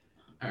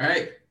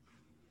right.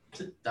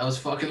 That was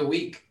fuck of the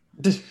week.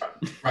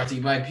 Brought to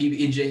you by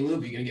PB&J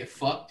Lube. You're gonna get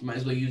fucked. You might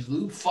as well use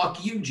lube.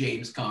 Fuck you,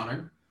 James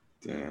Conner.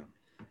 Damn.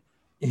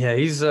 Yeah,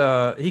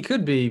 he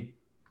could be,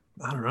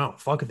 I don't know,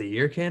 fuck of the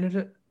year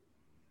candidate.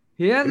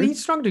 Yeah, he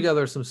strung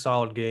together some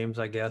solid games,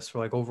 I guess, for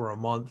like over a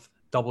month,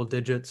 double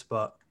digits,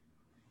 but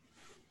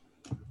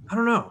I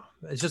don't know.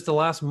 It's just the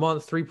last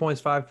month, 3 points,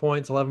 5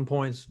 points, 11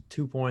 points,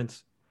 2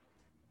 points.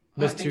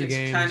 Missed 2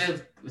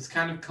 games. It's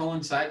kind of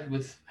coincided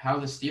with how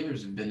the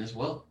Steelers have been as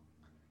well.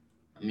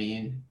 I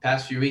mean,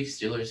 past few weeks,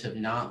 Steelers have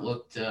not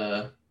looked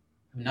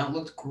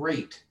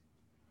great.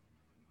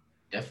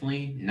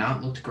 Definitely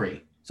not looked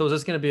great. So is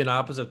this going to be an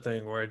opposite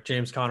thing where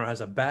James Conner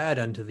has a bad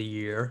end to the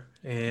year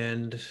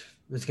and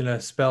it's going to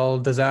spell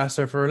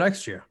disaster for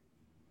next year?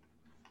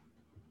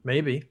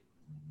 Maybe.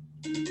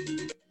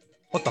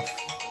 What the?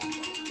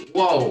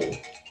 Whoa.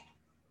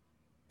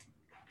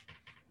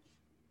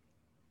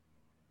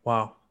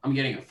 Wow. I'm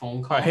getting a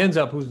phone call. All right, hands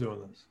up. Who's doing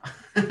this?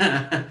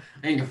 I'm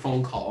getting a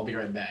phone call. I'll be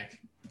right back.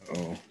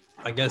 Oh.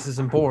 I guess it's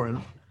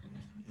important.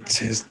 It's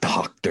his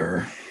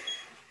doctor.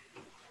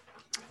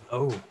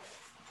 Oh.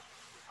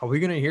 Are we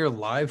going to hear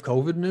live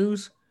COVID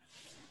news?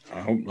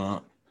 I hope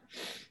not.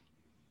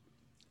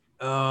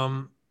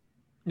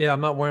 Yeah,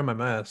 I'm not wearing my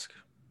mask.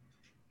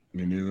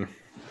 Me neither.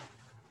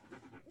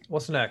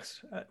 What's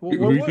next? Who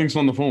do you think's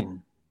on the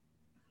phone?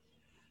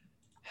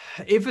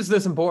 If it's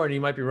this important,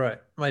 you might be right.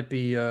 Might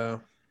be.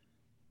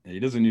 He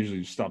doesn't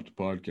usually stop the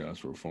podcast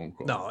for a phone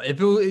call. No,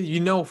 you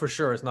know for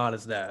sure it's not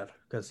his dad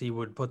because he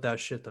would put that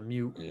shit to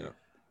mute.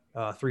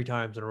 Yeah. 3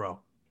 times in a row.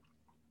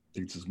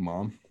 Think it's his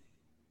mom?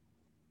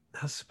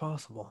 That's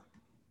possible.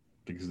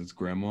 Because it's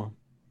grandma?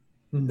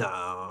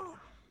 No. What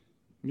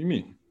do you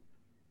mean?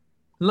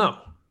 No.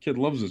 Kid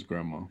loves his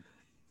grandma.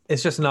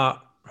 It's just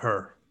not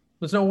her.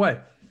 There's no way.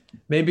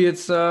 Maybe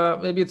it's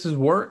his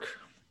work.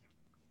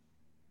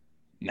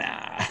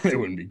 Nah, they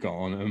wouldn't be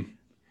calling him.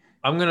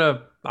 I'm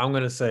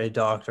gonna say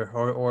doctor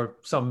or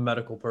some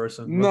medical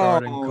person No,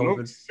 regarding COVID.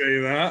 don't say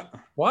that.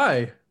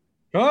 Why?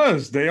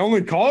 Because they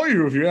only call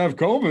you if you have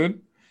COVID.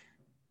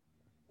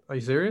 Are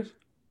you serious?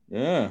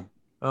 Yeah.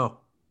 Oh.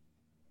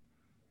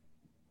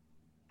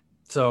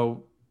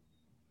 So,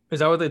 is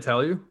that what they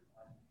tell you?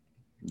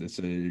 They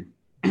say,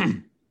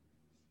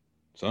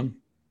 son,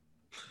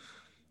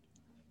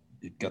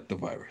 you got the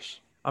virus.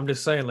 I'm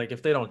just saying, like,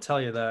 if they don't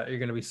tell you that, you're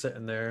gonna be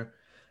sitting there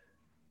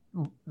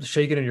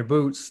shaking in your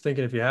boots,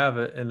 thinking if you have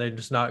it, and they're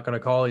just not gonna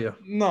call you.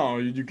 No,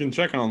 you can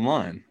check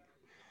online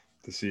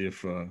to see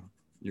if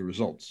your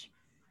results.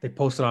 They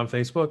post it on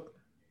Facebook.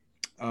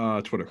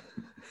 Twitter.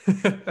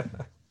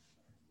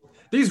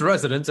 These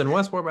residents in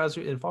Westport,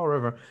 Massachusetts, in Fall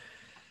River,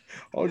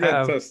 all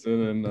got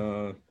tested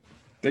and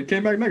they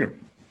came back negative.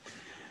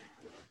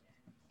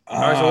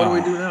 All right, so what do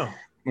we do now?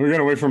 We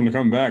gotta wait for him to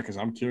come back because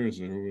I'm curious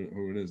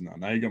who it is now.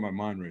 Now you got my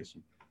mind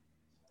racing.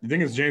 You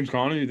think it's James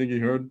Conner? You think he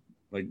heard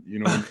like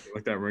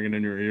like that ringing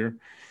in your ear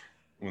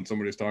when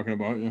somebody's talking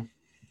about you?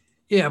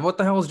 Yeah, but what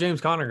the hell is James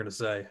Conner gonna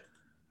say?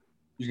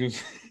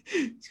 He's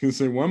gonna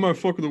say, "Why am I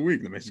fuck of the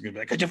week?" The Mason's gonna be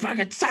like, "'Cause you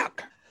fucking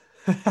suck."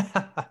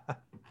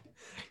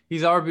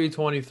 He's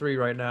RB23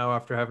 right now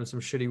after having some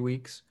shitty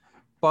weeks,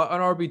 but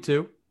an RB2,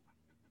 you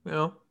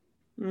know.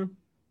 Yeah.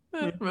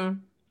 Yeah.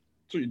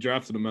 So you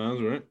drafted him as,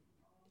 right?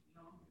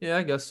 Yeah,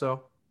 I guess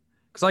so.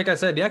 Because like I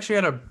said, he actually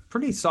had a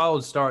pretty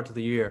solid start to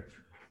the year,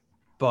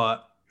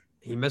 but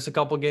he missed a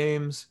couple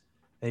games,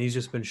 and he's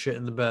just been shit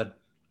in the bed.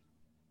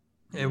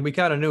 And we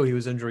kind of knew he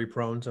was injury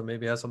prone, so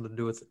maybe it has something to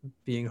do with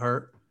being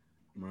hurt.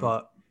 Right.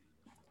 But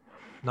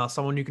not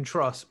someone you can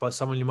trust, but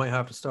someone you might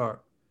have to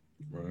start.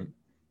 Right.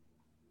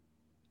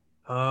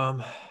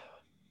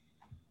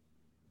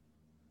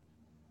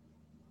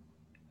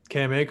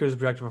 Cam Akers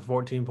projected for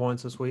 14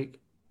 points this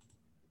week.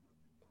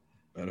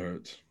 That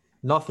hurts.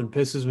 Nothing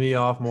pisses me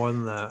off more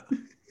than that.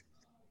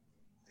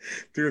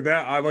 Dude,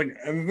 and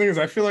the thing is,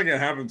 I feel like it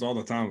happens all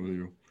the time with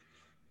you.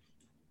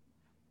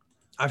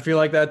 I feel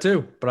like that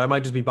too, but I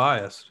might just be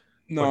biased.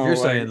 No, but if you're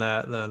saying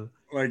that, then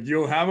like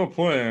you'll have a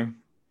player,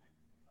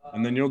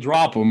 and then you'll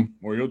drop him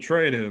or you'll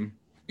trade him.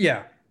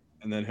 Yeah.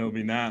 And then he'll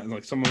be not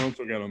like someone else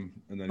will get him.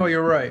 And then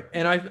you're right.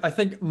 And I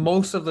think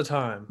most of the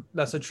time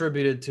that's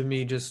attributed to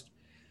me just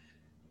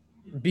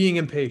being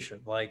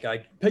impatient. Like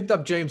I picked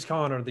up James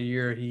Conner the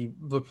year he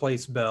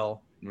replaced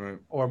Bell. Right.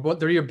 Or what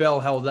the year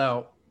Bell held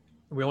out.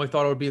 We only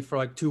thought it would be for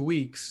like 2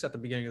 weeks at the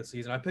beginning of the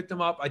season. I picked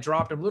him up. I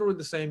dropped him literally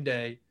the same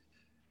day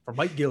for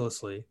Mike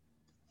Gillislee.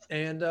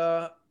 And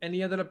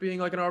he ended up being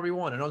like an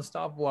RB1, an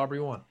unstoppable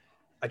RB1.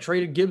 I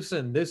traded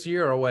Gibson this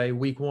year away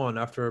week 1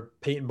 after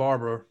Peyton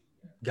Barber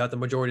got the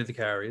majority of the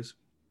carries.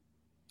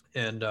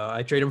 And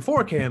I traded him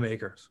for Cam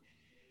Akers.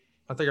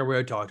 I think I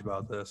already talked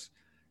about this.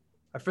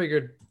 I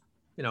figured,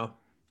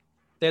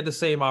 they had the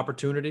same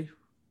opportunity,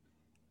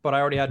 but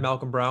I already had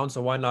Malcolm Brown,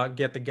 so why not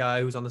get the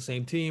guy who's on the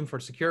same team for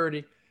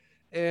security?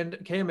 And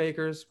Cam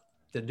Akers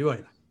didn't do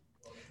anything.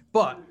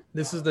 But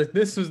this is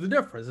the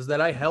difference, is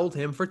that I held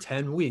him for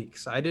 10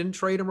 weeks. I didn't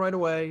trade him right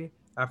away.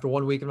 After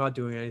 1 week of not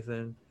doing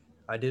anything,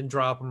 I didn't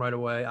drop him right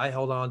away. I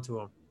held on to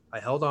him. I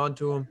held on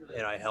to him,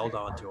 and I held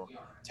on to him.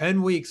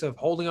 10 weeks of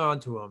holding on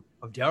to him,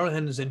 of Darrell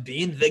Henderson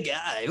being the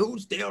guy.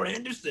 Who's Darrell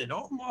Henderson?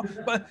 Oh,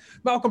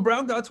 Malcolm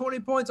Brown got 20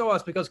 points. Oh,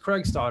 it's because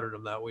Craig started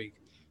him that week.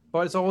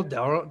 But it's all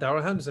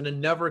Darrell Henderson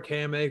and never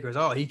Cam Akers.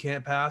 Oh, he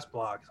can't pass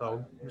block.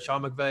 So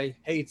Sean McVay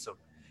hates him.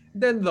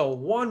 Then the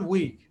 1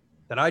 week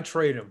that I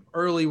trade him,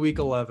 early week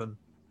 11,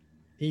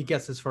 he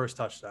gets his first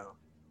touchdown.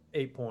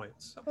 8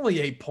 points.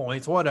 Only 8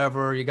 points.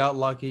 Whatever. You got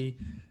lucky.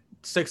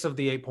 6 of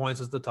the 8 points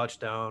is the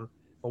touchdown.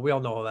 But we all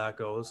know how that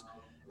goes.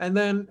 And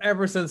then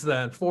ever since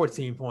then,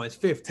 14 points,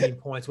 15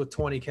 points with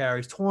 20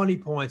 carries, 20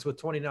 points with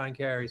 29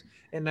 carries.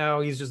 And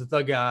now he's just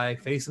the guy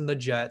facing the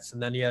Jets.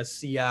 And then he has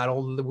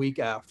Seattle the week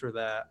after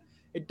that.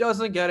 It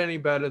doesn't get any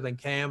better than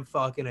Cam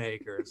fucking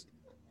Akers.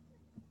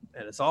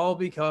 And it's all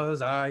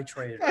because I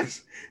traded him.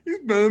 He's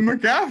better than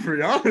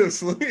McCaffrey,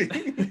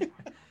 honestly.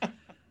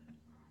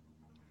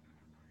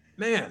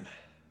 Man.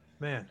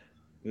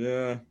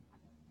 Yeah.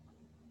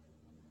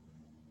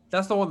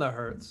 That's the one that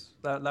hurts.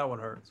 That one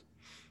hurts.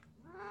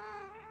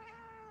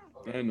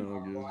 I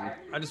know,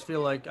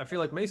 Gizzy. I feel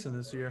like Mason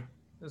this year.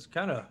 It's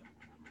kind of,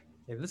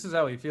 if this is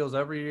how he feels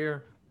every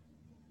year,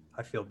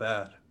 I feel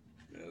bad.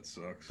 Yeah, it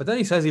sucks. But then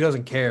he says he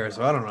doesn't care,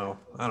 so I don't know.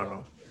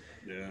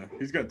 Yeah,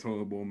 he's got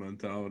toilet bowl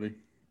mentality.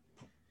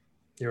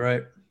 You're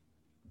right.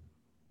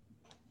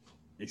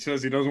 He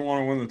says he doesn't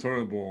want to win the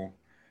toilet bowl,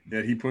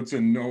 yet he puts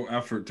in no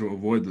effort to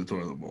avoid the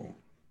toilet bowl.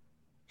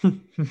 Like,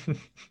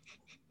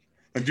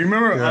 do you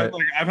remember? Right.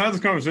 I've had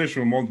this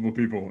conversation with multiple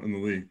people in the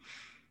league.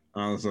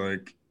 I was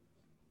like,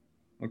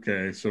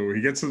 okay, so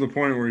he gets to the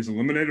point where he's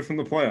eliminated from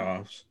the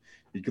playoffs.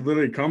 He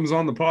literally comes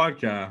on the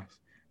podcast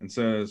and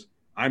says,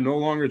 "I'm no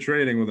longer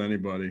trading with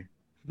anybody.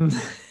 I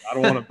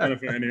don't want to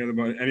benefit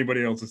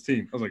anybody else's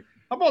team." I was like,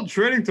 how about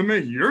trading to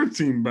make your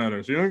team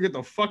better so you don't get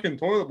the fucking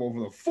toilet bowl for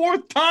the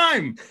 4th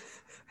time?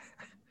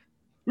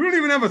 We don't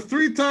even have a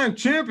 3-time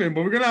champion,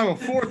 but we're going to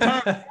have a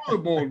 4-time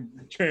toilet bowl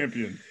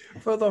champion.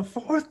 For the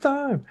 4th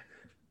time.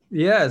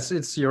 Yes,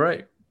 you're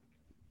right.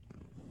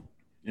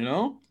 You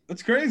know?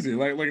 That's crazy.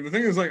 Like the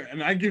thing is, like,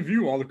 and I give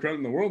you all the credit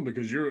in the world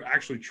because you're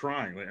actually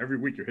trying. Like, every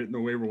week you're hitting the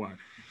waiver wire.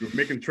 You're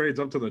making trades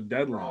up to the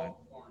deadline.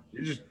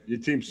 Your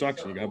team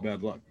sucks and you got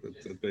bad luck.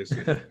 That's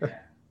basically it.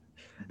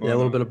 But, yeah, a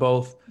little bit of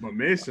both. But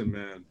Mason,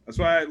 man, that's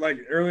why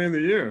early in the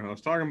year, I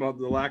was talking about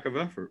the lack of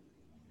effort.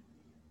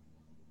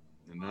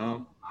 And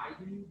now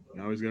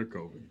he's got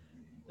COVID.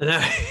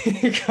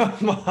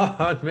 Come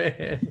on,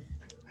 man.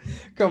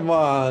 Come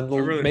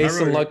on.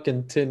 Mason luck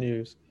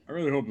continues. I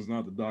really hope it's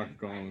not the doctor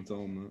calling and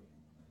telling him that.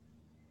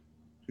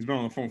 He's been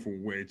on the phone for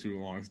way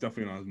too long. It's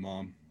definitely not his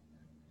mom.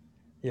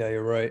 Yeah,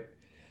 you're right.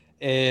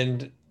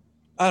 And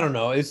I don't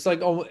know. It's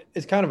like,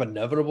 it's kind of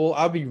inevitable.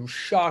 I'd be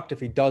shocked if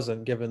he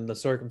doesn't, given the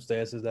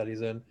circumstances that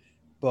he's in.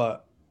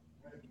 But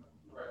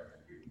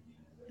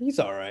he's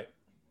all right.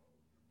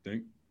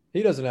 Think?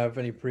 He doesn't have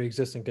any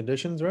pre-existing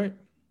conditions, right?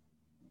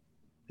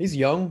 He's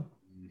young.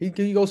 He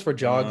goes for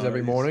jogs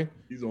every morning.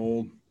 He's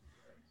old.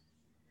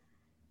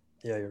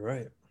 Yeah, you're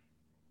right.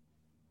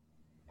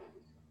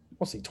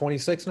 What's he,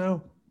 26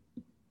 now?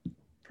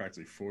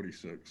 Practically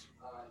 46.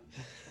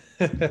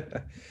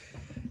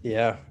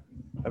 Yeah.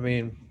 I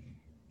mean,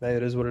 hey,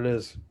 it is what it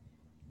is.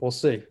 We'll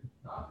see.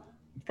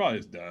 Probably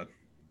his dad.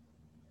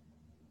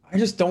 I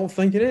just don't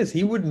think it is.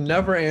 He would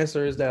never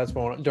answer his dad's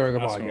phone during a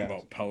Ask him podcast.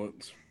 about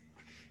pellets.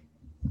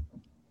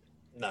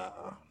 Nah.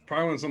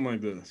 Probably went something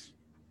like this.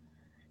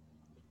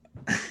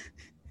 I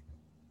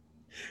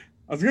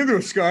was going to do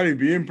a Scotty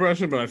B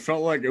impression, but I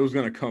felt like it was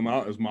going to come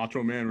out as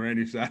Macho Man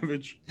Randy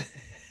Savage.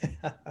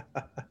 I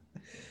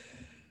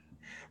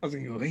was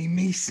going to go, "Hey,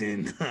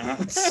 Mason."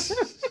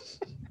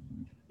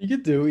 You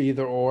could do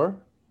either or.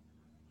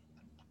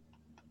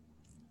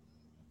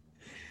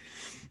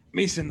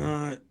 Mason,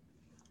 did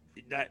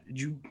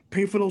you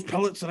pay for those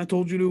pellets that I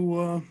told you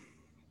to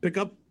pick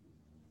up?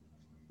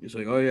 He's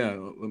like, "Oh, yeah,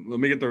 let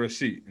me get the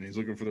receipt." And he's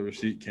looking for the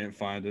receipt, can't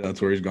find it.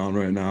 That's where he's gone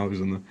right now.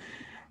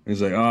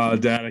 He's like, "Oh,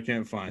 Dad, I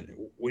can't find it."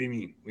 "What do you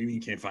mean? What do you mean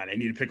you can't find it? I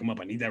need to pick them up.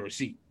 I need that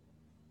receipt."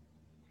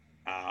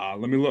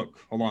 Let me look.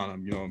 Hold on.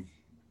 I'm,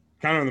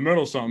 kind of in the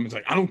middle of something. It's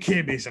like, "I don't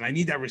care, Mason. I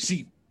need that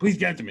receipt. Please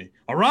get it to me."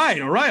 All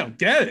right, I'll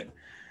get it.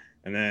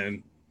 And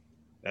then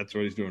that's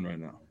what he's doing right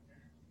now.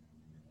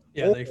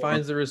 Yeah, then he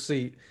finds the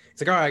receipt.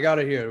 He's like, "All right, I got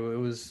it here. It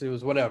was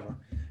whatever."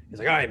 He's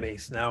like, "All right,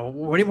 Mace, now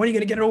when are you going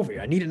to get it over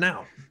here? I need it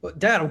now." "But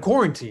Dad, I'm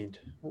quarantined.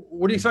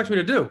 What do you expect me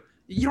to do?"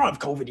 "You don't have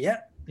COVID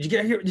yet. Did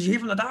you hear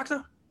from the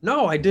doctor?"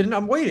 "No, I didn't.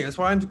 I'm waiting. That's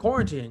why I'm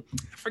quarantining."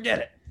 "Forget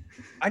it.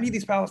 I need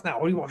these pallets now.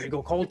 What do you want me to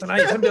go cold tonight?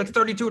 It's going to be like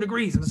 32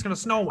 degrees and it's going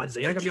to snow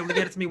Wednesday. You're not going to be able to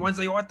get it to me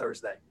Wednesday or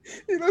Thursday."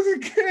 He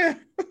doesn't care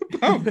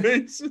about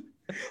Mason.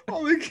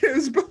 All he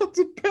cares about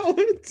the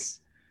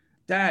pellets.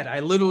 "Dad,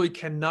 I literally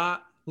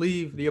cannot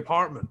leave the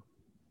apartment.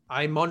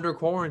 I'm under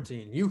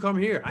quarantine. You come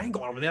here." "I ain't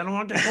going over there. I don't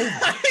want to get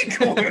COVID." I ain't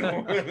going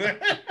over there.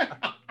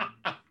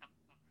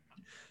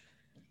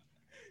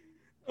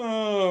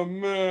 Oh,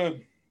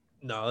 man.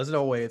 No, there's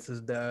no way it's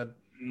his dad.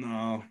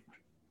 No.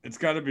 It's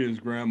got to be his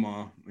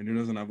grandma, and he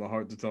doesn't have the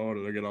heart to tell her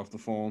to get off the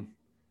phone.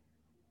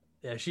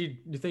 Yeah,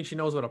 you think she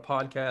knows what a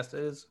podcast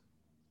is?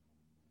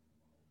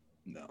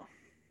 No.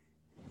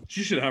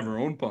 She should have her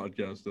own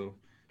podcast, though.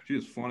 She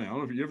is funny. I don't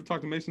know if you ever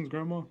talked to Mason's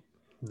grandma.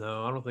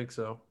 No, I don't think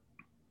so.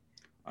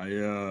 We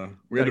had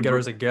Gotta to get her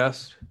as a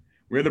guest.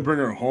 We had to bring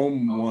her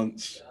home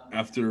once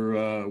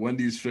after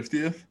Wendy's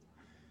 50th,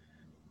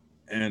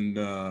 and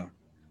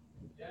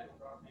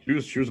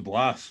she was a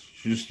blast.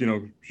 She just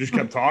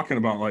kept talking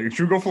about like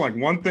she would go from like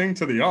one thing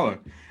to the other,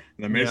 and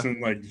then Mason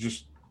like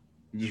just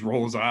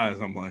rolls his eyes.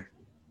 I'm like,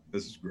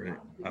 this is great.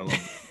 I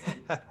love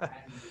it.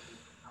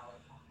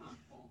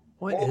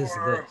 What is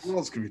this? What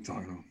else could we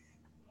talk about?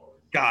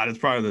 God, it's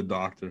probably the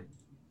doctor.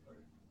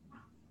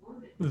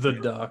 The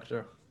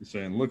doctor. He's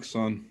saying, look,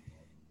 son,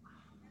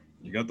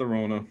 you got the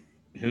Rona.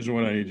 Here's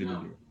what I need you to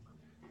do.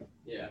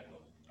 Yeah.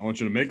 I want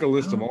you to make a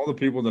list of all the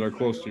people that are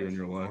close to you in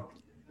your life.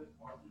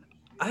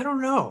 I don't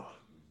know.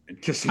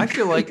 And kiss them I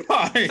feel like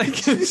goodbye.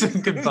 kiss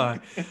him goodbye.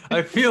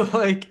 I feel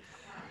like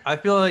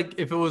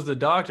if it was the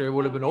doctor, it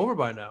would have been over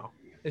by now.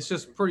 It's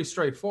just pretty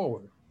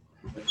straightforward.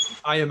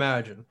 I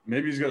imagine.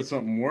 Maybe he's got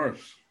something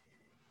worse.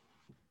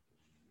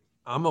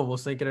 I'm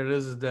almost thinking it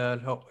is his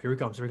dad. Oh, here he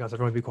comes. Here he comes.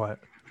 Everyone be quiet.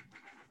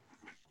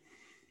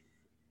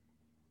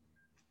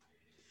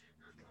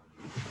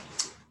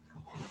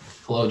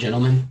 Hello,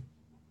 gentlemen.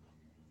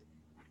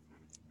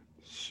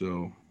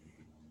 So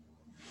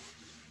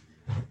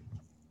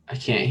I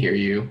can't hear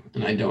you,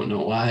 and I don't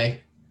know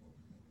why.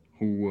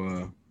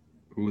 who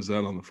was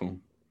that on the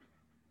phone?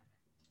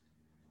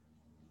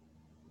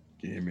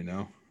 Can you hear me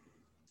now?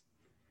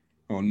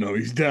 Oh no,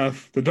 he's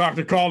deaf. The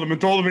doctor called him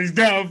and told him he's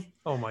deaf.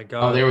 Oh my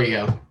god. Oh, there we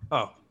go.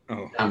 Oh.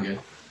 I'm good.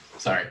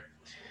 Sorry.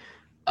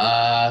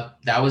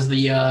 That was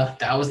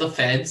the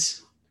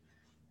feds.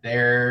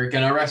 They're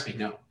gonna arrest me.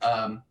 No.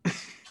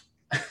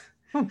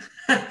 No,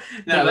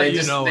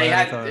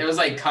 it was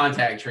like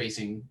contact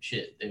tracing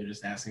shit. They were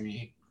just asking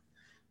me,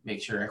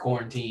 make sure I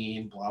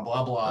quarantine, blah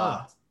blah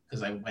blah,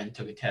 because I went and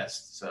took a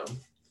test. So,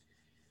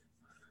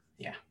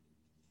 yeah.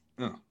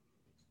 Oh.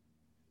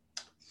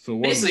 So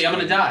basically, I'm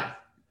gonna die.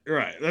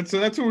 Right. That's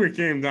what we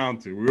came down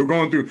to. We were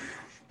going through.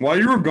 While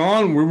you were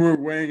gone, we were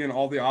weighing in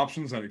all the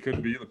options that it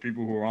could be. The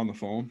people who were on the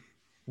phone.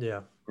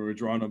 Yeah. We were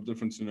drawing up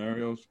different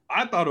scenarios.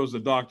 I thought it was the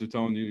doctor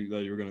telling you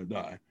that you were gonna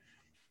die.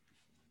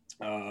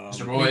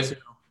 Mr. Boyd,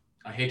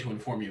 I hate to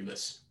inform you of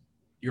this.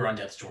 You're on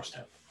death's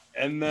doorstep.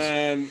 And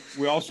then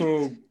we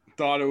also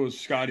thought it was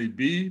Scotty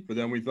B, but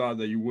then we thought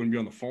that you wouldn't be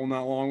on the phone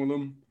that long with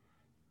him.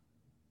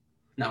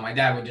 No, my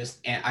dad would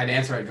I'd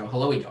answer, I'd go,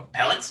 hello, he'd go,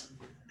 pellets?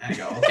 And I'd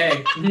go,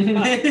 okay.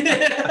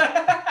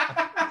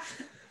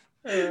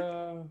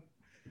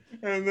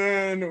 And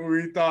then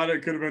we thought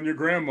it could have been your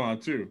grandma,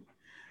 too.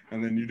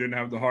 And then you didn't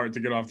have the heart to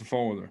get off the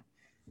phone with her.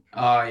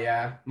 Oh,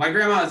 yeah. My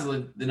grandma is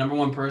the number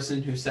one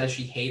person who says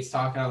she hates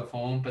talking on the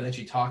phone, but then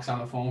she talks on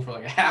the phone for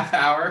like a half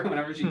hour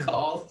whenever she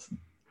calls.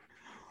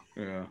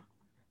 Yeah.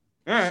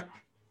 All right.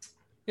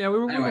 Yeah, we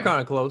were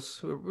kind of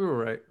close. We were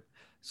right.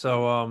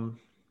 So,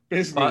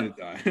 basically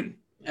dying.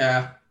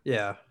 Yeah.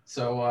 Yeah.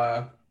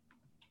 So,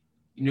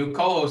 new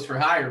co-host for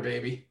hire,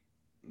 baby.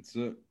 That's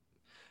it.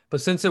 But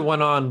since it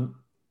went on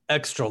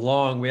extra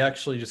long, we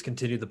actually just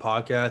continued the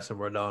podcast and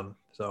we're done.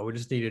 So we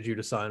just needed you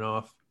to sign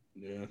off.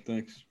 Yeah,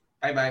 thanks.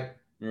 Bye-bye.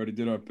 We already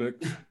did our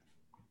picks.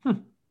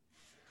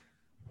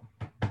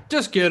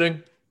 Just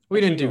kidding.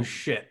 We didn't do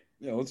shit.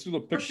 Yeah, let's do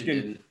the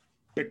pickskin.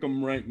 Pick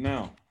them right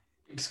now.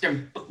 I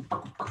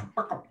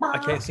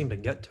can't seem to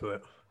get to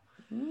it.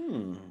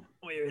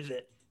 Where is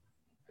it?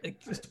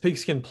 It's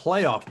pigskin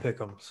playoff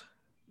pick'ems.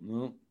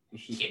 No,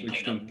 it's just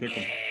pigskin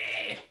pick'em.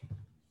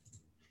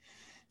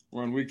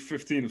 We're on week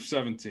 15 of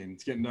 17.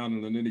 It's getting down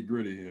to the nitty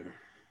gritty here.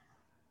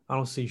 I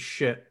don't see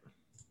shit.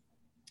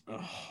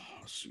 Oh,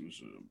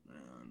 Susan,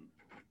 man.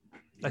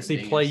 I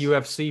see play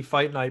UFC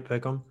fight night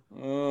pick'em.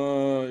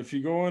 If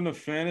you go into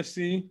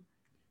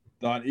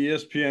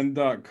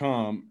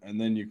fantasy.espn.com and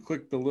then you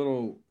click the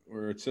little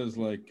where it says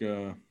like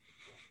Susan,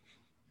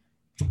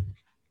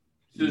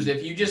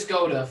 if you just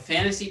go to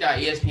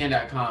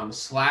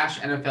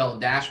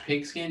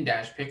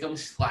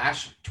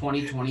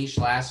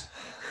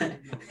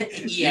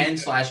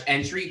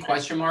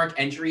fantasy.espn.com/NFL-pigskin-pick'em/2020/en/entry ?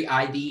 Entry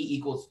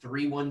ID =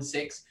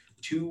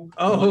 3162.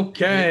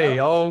 Okay.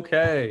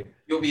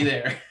 You'll be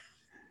there.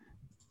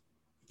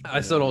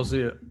 I still don't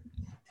see it.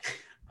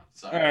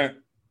 Sorry. All right.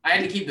 I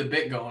had to keep the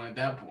bit going at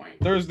that point.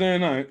 Thursday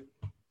night,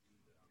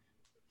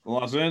 the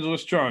Los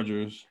Angeles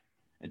Chargers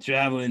are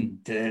traveling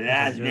to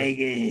Las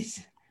Vegas.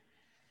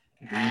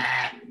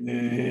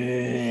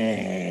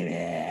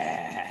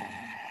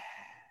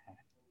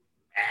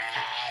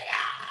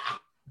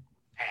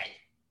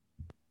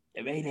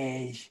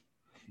 The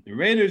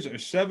Raiders are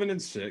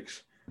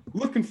 7-6,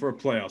 looking for a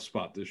playoff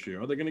spot this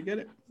year. Are they going to get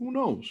it? Who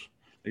knows?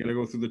 They got to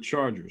go through the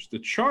Chargers. The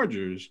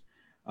Chargers.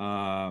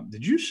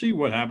 Did you see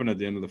what happened at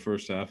the end of the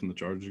first half in the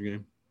Chargers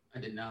game? I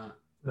did not.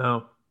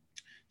 No.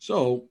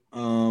 So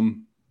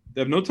they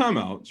have no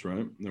timeouts,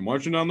 right? They're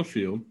marching down the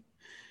field.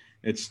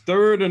 It's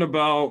third and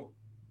about,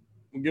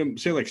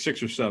 say like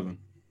 6 or 7.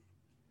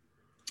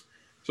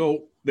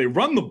 So they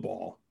run the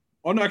ball.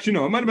 Oh, no, actually,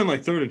 no, it might have been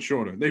like 3rd and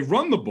shorter. They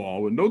run the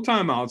ball with no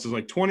timeouts. There's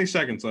like 20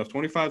 seconds left,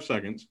 25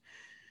 seconds.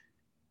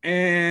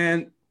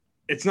 and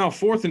it's now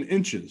 4th and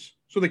inches.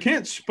 So they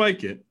can't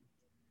spike it.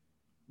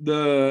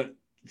 The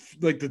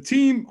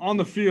team on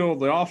the field,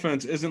 the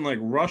offense isn't like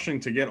rushing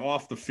to get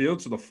off the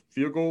field so the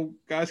field goal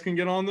guys can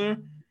get on there.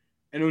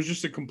 And it was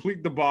just a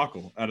complete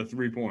debacle out of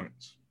 3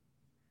 points.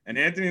 And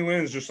Anthony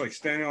Lynn is just like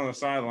standing on the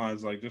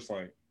sidelines, like just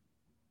like,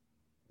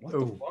 what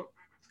the fuck?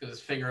 It's got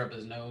his finger up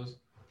his nose.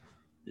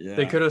 Yeah,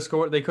 They could have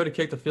scored. They could have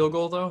kicked a field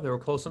goal though. They were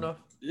close enough.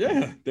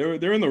 Yeah, they're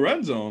in the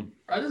red zone.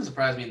 That doesn't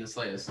surprise me in the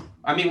slightest.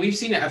 I mean, we've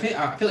seen it. I feel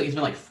like it's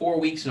been like 4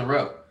 weeks in a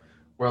row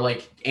where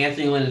like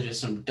Anthony Lynn has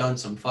just done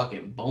some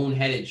fucking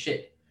boneheaded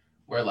shit.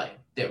 Where like,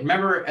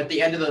 remember at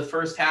the end of the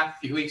first half a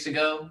few weeks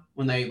ago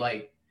when they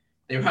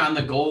were on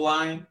the goal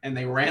line and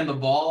they ran the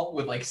ball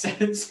with like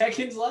 7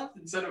 seconds left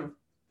instead of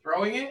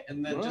throwing it,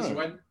 and then just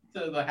went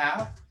to the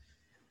half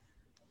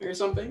or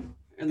something.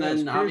 And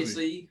then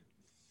obviously,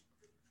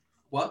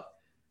 what?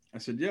 I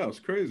said, yeah, it was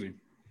crazy.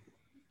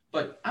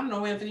 But I don't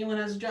know. Anthony Lynn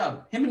has a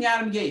job. Him and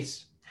Adam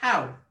Gase.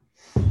 How?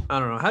 I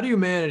don't know. How do you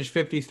manage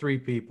 53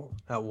 people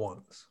at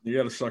once? You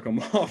got to suck them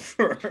off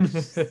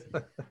first.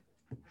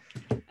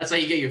 That's how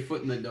you get your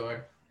foot in the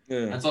door.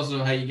 Yeah. That's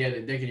also how you get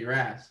a dick in your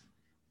ass.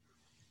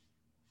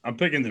 I'm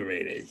picking the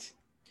Raiders.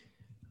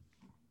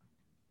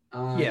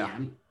 Yeah.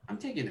 I'm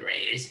taking the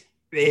Raiders.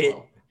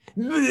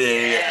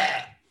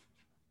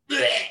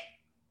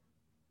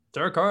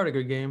 Derek Carr had a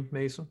good game,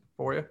 Mason,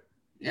 for you.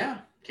 Yeah.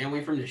 Can't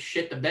wait for him to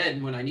shit the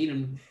bed when I need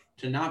him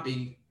to not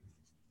be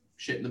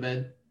shit in the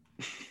bed.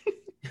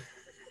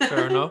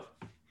 Fair enough.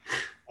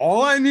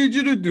 All I need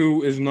you to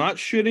do is not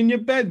shit in your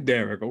bed,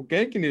 Derek.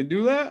 Okay? Can you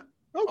do that?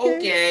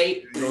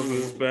 Okay. Go to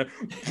this bed.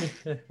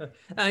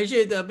 I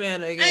shit the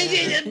bed again. I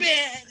shit the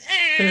bed.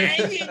 I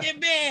shit the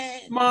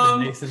bed.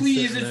 Mom, Nathan's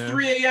please, sitting it's there.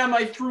 3 a.m.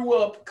 I threw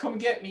up. Come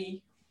get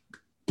me.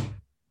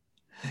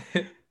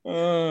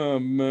 Oh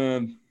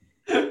man.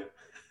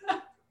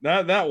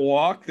 That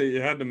walk that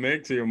you had to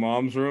make to your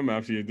mom's room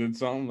after you did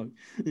something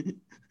like,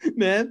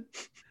 man,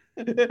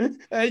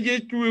 I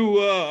just threw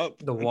up.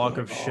 The walk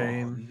of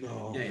shame.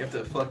 No. Yeah, you have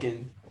to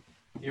fucking.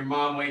 Your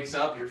mom wakes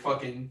up. You're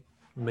fucking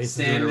Mason's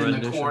standing doing a in the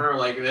rendition. corner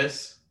like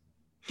this.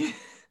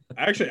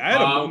 Actually, I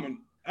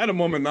had a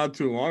moment not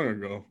too long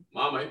ago.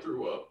 Mom, I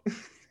threw up.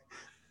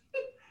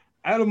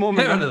 I had a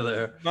moment Get out of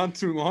there. not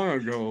too long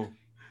ago.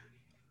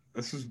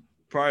 This is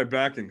probably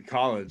back in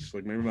college,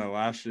 like maybe my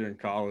last year in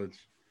college.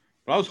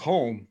 But I was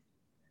home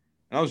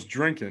and I was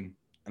drinking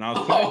and I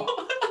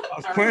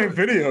was playing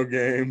video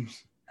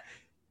games.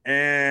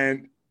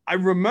 And I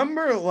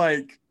remember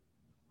like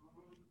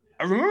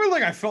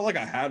I felt like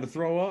I had to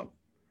throw up,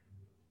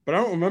 but I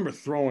don't remember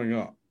throwing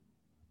up.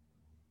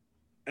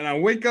 And I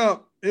wake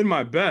up in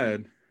my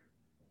bed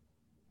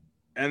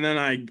and then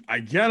I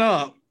get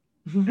up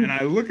and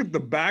I look at the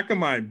back of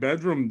my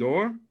bedroom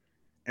door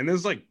and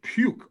there's like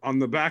puke on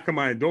the back of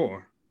my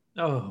door.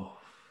 Oh.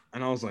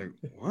 And I was like,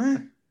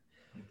 what?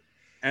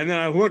 And then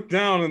I look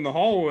down in the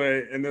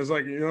hallway and there's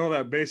like, you know,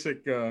 that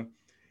basic,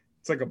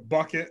 it's like a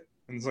bucket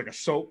and it's like a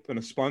soap and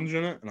a sponge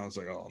in it. And I was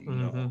like, oh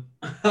no.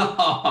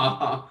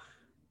 Mhm.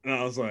 And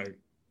I was like,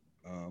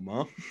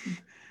 Mom? And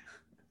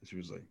she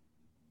was like,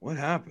 what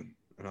happened?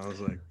 And I was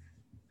like,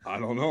 I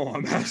don't know.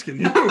 I'm asking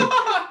you.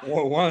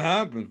 What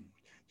happened?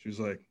 She was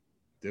like,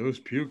 there was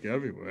puke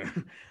everywhere.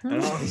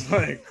 And I was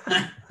like,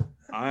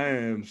 I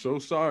am so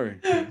sorry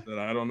that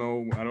I don't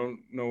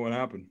know what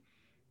happened.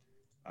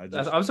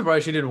 I'm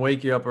surprised she didn't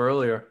wake you up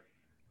earlier.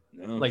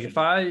 No, Like if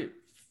I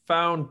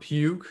found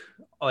puke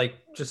like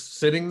just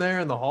sitting there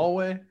in the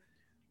hallway,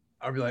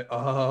 I'd be like,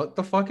 what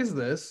the fuck is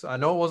this? I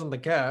know it wasn't the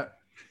cat.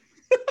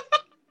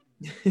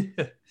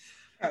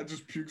 cat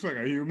just pukes like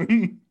a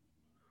human.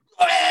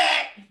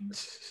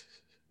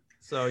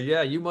 So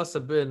yeah, you must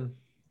have been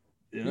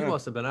Yeah,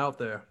 out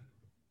there.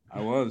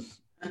 I was.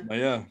 But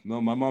yeah,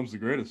 no, my mom's the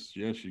greatest.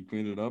 Yeah, she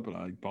cleaned it up and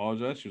I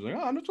apologized. She was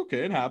like, oh, it's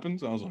okay. It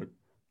happens. I was like,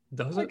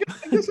 Does I it?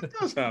 guess it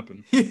does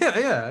happen.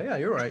 Yeah,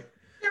 you're right.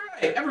 You're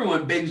right.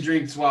 Everyone binge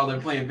drinks while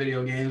they're playing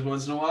video games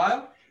once in a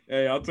while.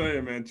 Hey, I'll tell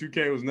you, man,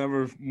 2K was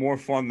never more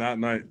fun that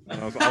night.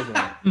 I was like,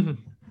 Yeah, I was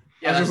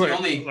that's the just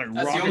only. like That's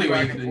the rocking only way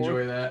you back can and forth.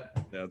 enjoy that.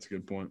 yeah, that's a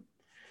good point.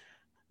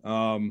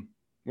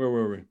 Where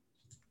were we?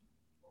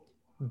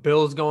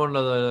 Bill's going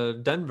to the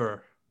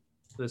Denver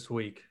this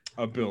week.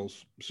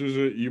 Bills.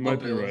 Susan, you might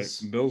be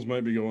Bills. right. Bills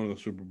might be going to the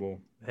Super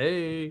Bowl.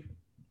 Hey,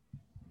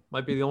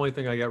 might be the only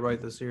thing I get right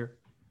this year.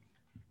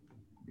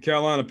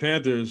 Carolina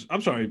Panthers.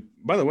 I'm sorry.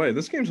 By the way,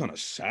 this game's on a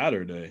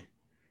Saturday.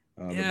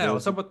 The Yeah, Bills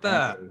what's up with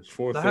that? Panthers,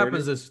 4:30. That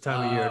happens this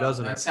time of year,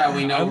 doesn't it? That's how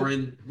we know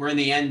we're in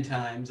the end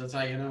times. That's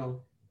how you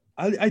know.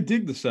 I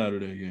dig the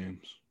Saturday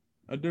games.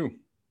 I do. A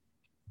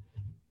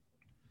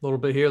little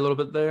bit here, a little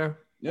bit there.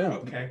 Yeah.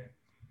 Okay.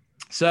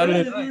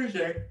 Saturday night.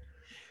 Thursday.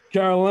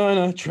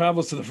 Carolina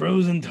travels to the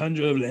frozen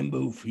tundra of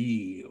Lambeau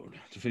Field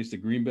to face the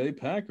Green Bay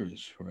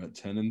Packers, who are at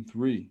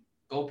 10-3.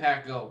 Go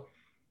Pack, go.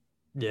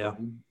 Yeah.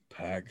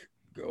 Pack,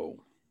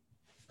 go.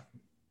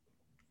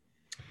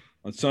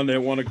 On Sunday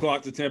at 1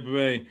 o'clock, the Tampa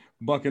Bay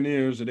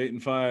Buccaneers at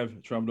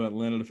 8-5 travel to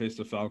Atlanta to face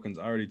the Falcons.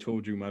 I already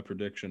told you my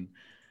prediction.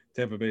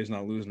 Tampa Bay is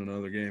not losing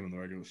another game in the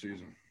regular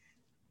season.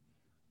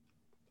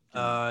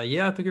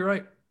 Yeah, I think you're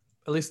right.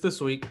 At least this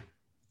week.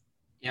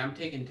 Yeah, I'm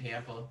taking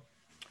Tampa.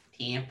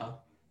 Tampa.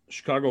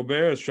 Chicago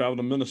Bears travel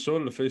to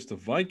Minnesota to face the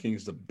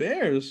Vikings. The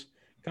Bears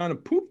kind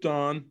of pooped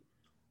on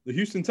the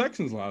Houston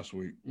Texans last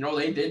week. No,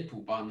 they did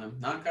poop on them.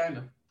 Not kind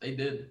of. They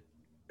did.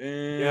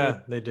 And Yeah,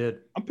 they did.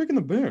 I'm picking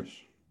the Bears.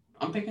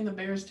 I'm picking the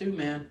Bears too,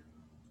 man.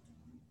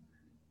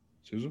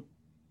 Susan?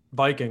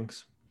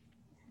 Vikings.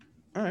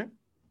 All right.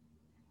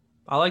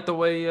 I like the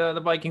way the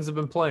Vikings have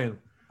been playing.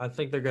 I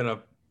think they're gonna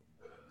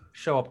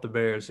show up the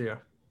Bears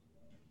here.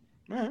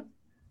 All right.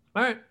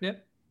 All right. Yeah.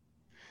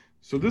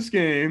 So this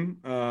game,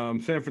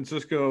 San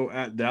Francisco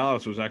at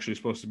Dallas, was actually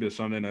supposed to be a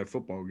Sunday night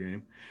football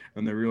game.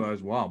 And they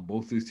realized, wow,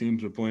 both these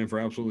teams are playing for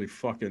absolutely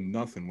fucking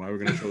nothing. Why are we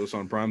going to show this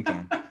on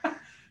primetime?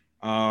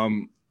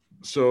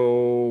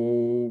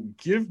 So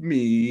give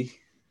me.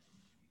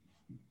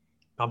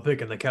 I'm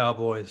picking the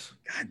Cowboys.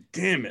 God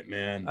damn it,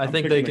 man. I I'm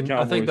think picking they the can.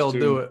 I think Cowboys, they'll too.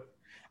 do it.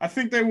 I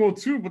think they will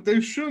too, but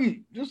they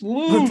shouldn't. Just But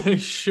lose. they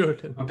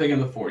shouldn't. I'm picking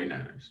the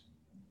 49ers.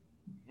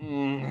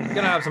 You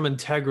gotta have some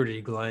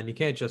integrity, Glenn. You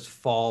can't just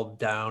fall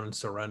down and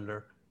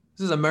surrender.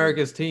 This is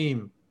America's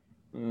team.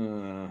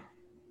 Uh,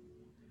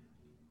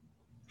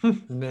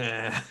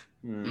 Nah.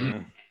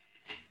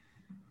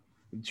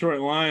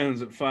 Detroit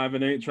Lions at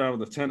 5-8 travel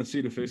to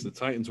Tennessee to face the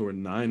Titans, who are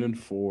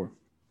 9-4.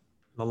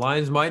 The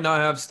Lions might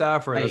not have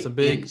Stafford. That's a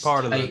big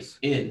part of this.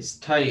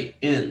 Tight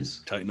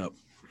ends. Tighten up.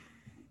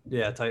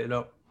 Yeah, tighten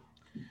up.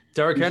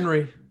 Derrick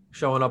Henry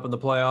showing up in the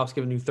playoffs,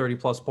 giving you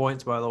 30-plus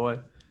points, by the way.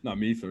 Not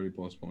me,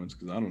 30-plus points,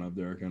 because I don't have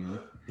Derrick Henry.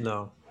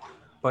 No.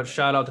 But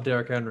shout out to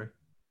Derrick Henry.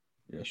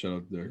 Yeah, shout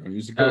out to Derrick Henry.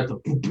 He's a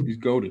goat. He's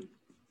goated.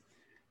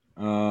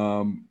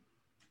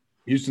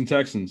 Houston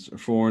Texans are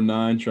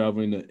 4-9,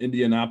 traveling to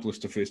Indianapolis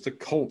to face the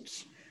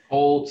Colts.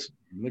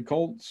 The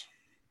Colts.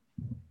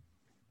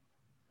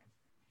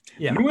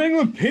 Yeah. New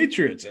England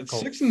Patriots at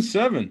Colts.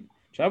 6-7,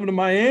 travel to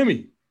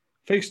Miami,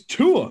 face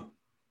Tua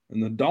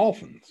and the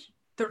Dolphins.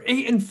 They're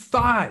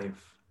 8-5.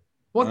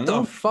 What I the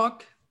know.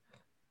 fuck?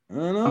 I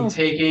don't know. I'm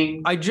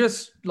taking I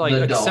just like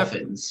the accept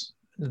Dolphins.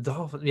 the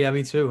Dolphins. Yeah,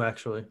 me too,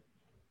 actually.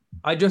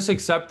 I just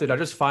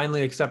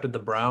finally accepted the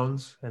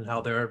Browns and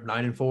how they're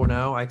 9-4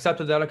 now. I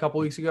accepted that a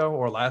couple weeks ago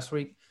or last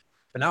week.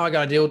 But now I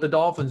gotta deal with the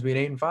Dolphins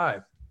being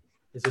 8-5.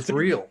 Is this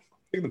real?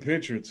 Take the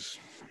Patriots.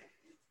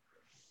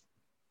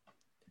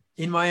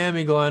 In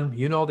Miami, Glenn,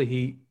 you know the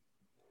heat.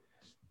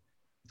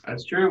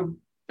 That's true.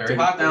 Very Take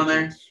the hot down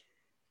there. Patriots.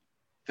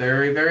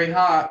 Very, very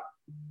hot.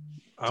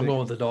 I'm going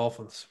with the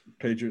Dolphins.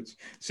 Patriots.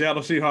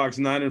 Seattle Seahawks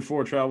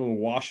 9-4 travel to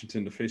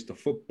Washington to face the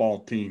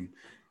football team,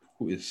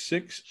 who is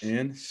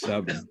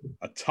 6-7,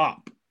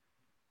 atop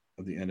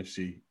of the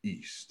NFC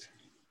East.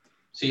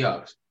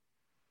 Seahawks.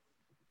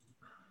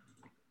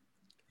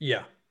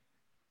 Yeah.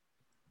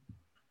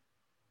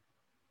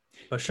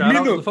 But shout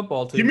out to the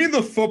football team. Give me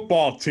the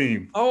football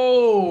team.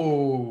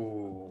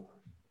 Oh.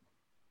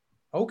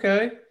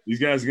 Okay. These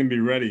guys are going to be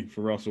ready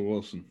for Russell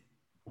Wilson.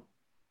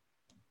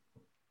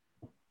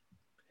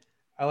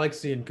 I like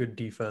seeing good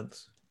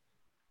defense.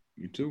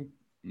 Me too.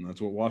 And that's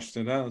what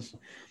Washington has.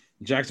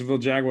 Jacksonville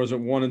Jaguars at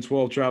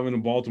 1-12, traveling to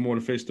Baltimore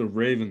to face the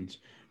Ravens.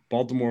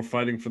 Baltimore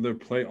fighting for their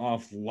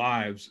playoff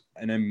lives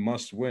and a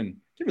must win.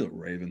 Give me the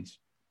Ravens.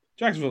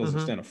 Jacksonville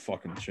doesn't stand a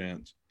fucking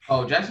chance.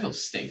 Oh, Jacksonville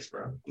stinks,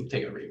 bro. I'm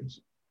taking the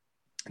Ravens.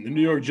 And the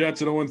New York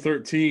Jets at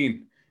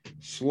 0-13,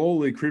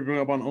 slowly creeping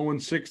up on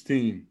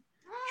 0-16.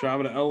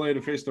 Travel to LA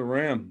to face the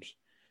Rams.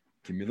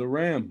 Give me the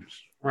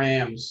Rams.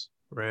 Rams.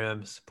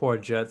 Poor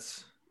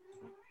Jets.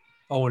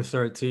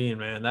 0-13,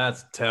 man.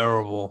 That's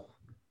terrible.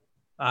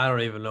 I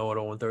don't even know what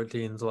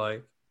 0-13 is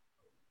like.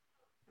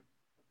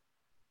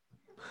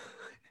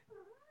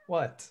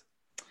 What?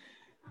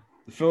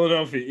 The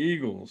Philadelphia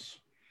Eagles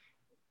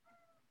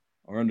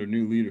are under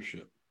new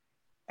leadership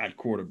at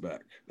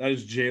quarterback. That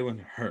is Jalen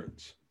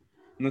Hurts.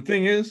 And the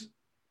thing is,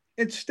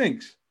 it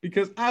stinks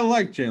because I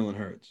like Jalen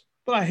Hurts,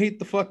 but I hate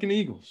the fucking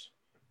Eagles.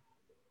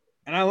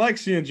 And I like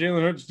seeing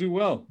Jalen Hurts do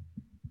well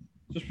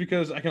just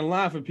because I can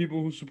laugh at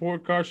people who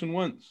support Carson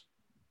Wentz.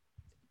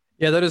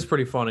 Yeah, that is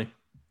pretty funny.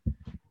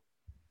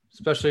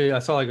 Especially, I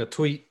saw like a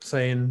tweet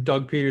saying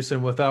Doug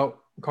Peterson without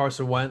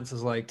Carson Wentz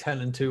is like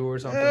 10-2 or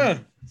something. Yeah,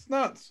 it's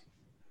nuts.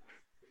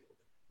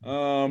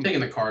 I'm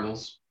taking the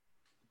Cardinals.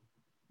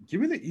 Give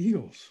me the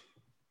Eagles.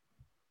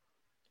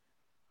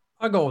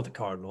 I'll go with the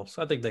Cardinals.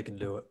 I think they can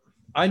do it.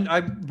 I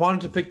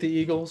wanted to pick the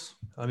Eagles.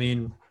 I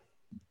mean,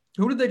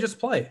 who did they just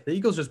play? The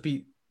Eagles just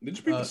beat They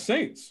just beat the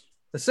Saints.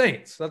 the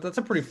Saints. That's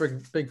a pretty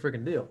big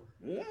freaking deal.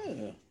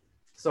 Yeah.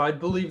 So I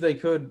believe they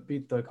could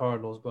beat the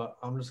Cardinals, but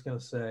I'm just going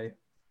to say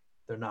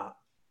they're not.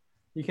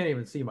 You can't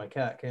even see my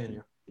cat, can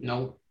you?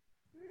 No.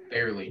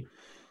 Barely.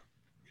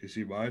 You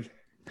see mine?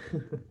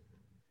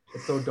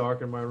 It's so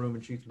dark in my room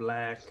and she's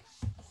black.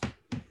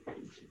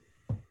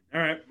 All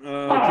right.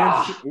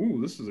 Kansas City,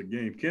 this is a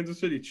game. Kansas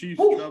City Chiefs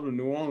travel to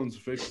New Orleans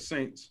to face the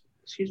Saints.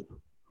 Excuse me.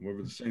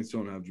 However, the Saints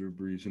don't have Drew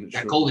Brees, and it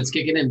That shows. COVID's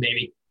kicking in,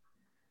 baby.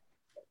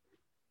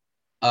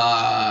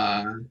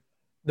 The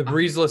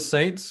Breezeless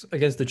Saints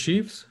against the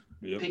Chiefs?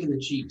 Yep. Picking the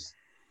Chiefs.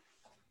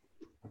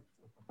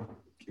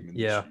 Give me the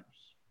Yeah.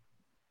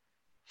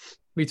 Chiefs.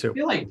 Me I too.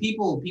 feel like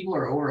people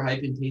are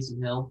overhyping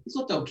Taysom Hill. He's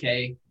looked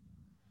okay.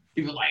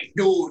 People are like,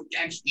 dude,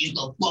 he's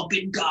the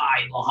fucking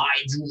guy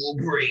behind Drew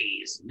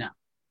Brees. No,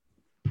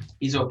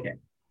 he's okay.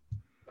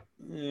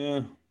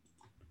 Yeah.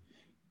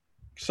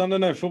 Sunday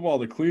Night Football,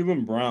 the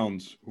Cleveland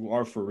Browns, who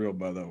are for real,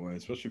 by the way,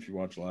 especially if you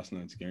watch last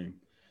night's game,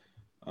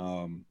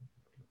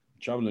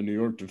 traveling to New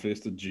York to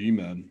face the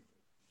G-Men.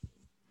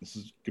 This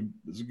is good.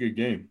 This is a good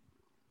game,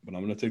 but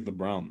I'm going to take the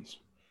Browns.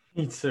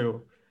 Me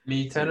too.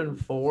 Me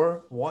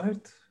 10-4.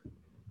 What?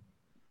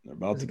 They're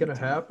about Is it to gonna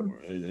get happen?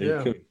 10-4. It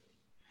Yeah. could.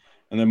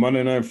 And then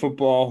Monday Night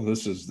Football,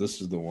 this is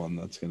the one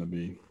that's going to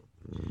be.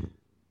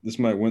 This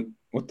might win.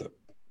 What the?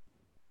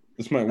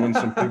 This might win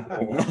some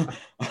people.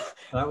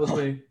 That was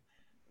me.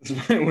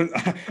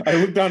 I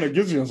looked down at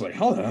Gizzy. I was like,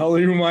 "How the hell are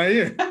you in my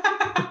ear?"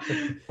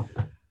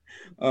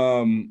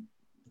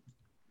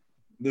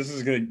 This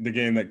is the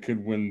game that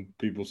could win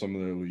people some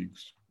of their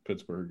leagues.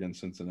 Pittsburgh against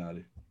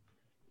Cincinnati.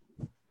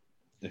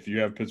 If you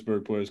have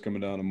Pittsburgh players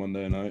coming down on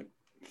Monday night,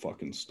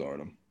 fucking start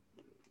them.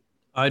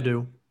 I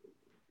do.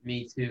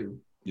 Me too.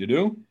 You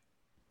do?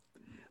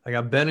 I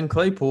got Ben and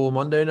Claypool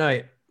Monday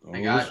night.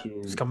 I got-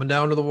 It's coming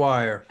down to the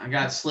wire. I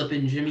got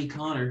slipping Jimmy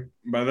Connor.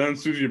 By then,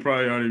 Susie, you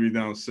probably already be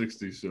down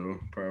 60, so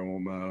probably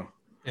won't matter.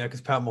 Yeah, because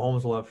Pat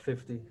Mahomes will have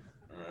 50.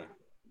 All right.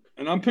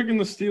 And I'm picking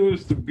the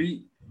Steelers to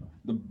beat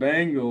the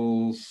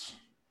Bengals.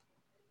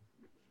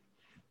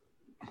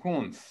 I'm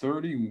going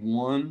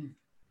 31-10.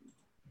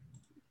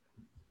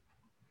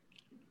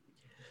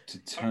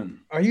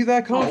 Are you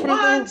that confident?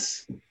 though?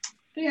 What?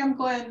 Damn,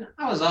 Glenn.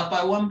 I was off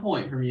by 1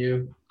 point from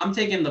you. I'm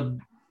taking the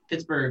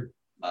Pittsburgh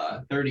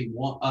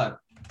 31.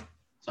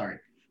 Sorry.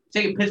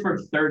 Taking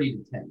Pittsburgh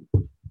 30-10.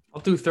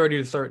 I'll do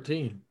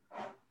 30-13.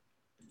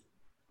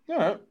 All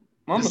right.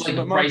 I'm It's like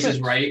the Price is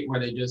Right, where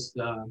they just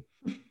up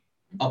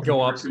Go the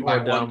up person or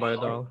down $1. by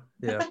 $1.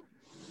 Yeah.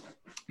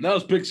 That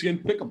was Pigskin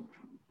Pick'em.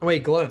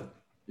 Wait, Glenn.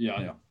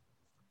 Yeah.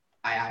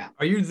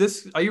 Are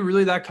you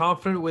really that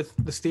confident with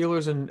the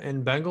Steelers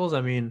and Bengals?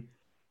 I mean,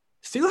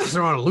 Steelers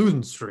are on a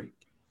losing streak.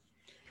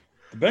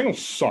 The Bengals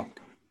suck.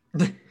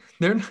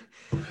 They're not,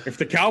 If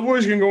the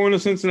Cowboys can go into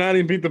Cincinnati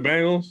and beat the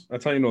Bengals,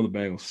 that's how you know the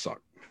Bengals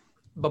suck.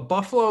 but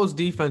Buffalo's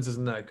defense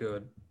isn't that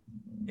good.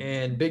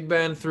 And Big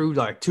Ben threw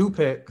like 2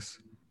 picks.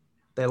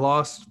 They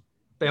lost.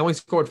 They only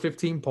scored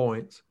 15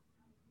 points.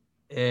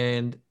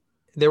 And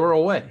they were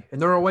away.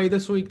 And they're away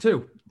this week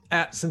too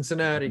at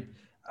Cincinnati.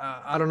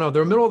 I don't know.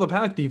 They're middle of the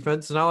pack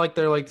defense. It's not like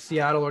they're like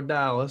Seattle or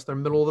Dallas. They're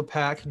middle of the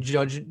pack,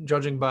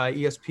 judging by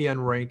ESPN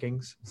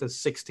rankings. It says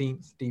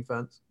 16th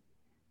defense,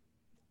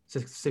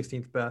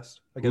 16th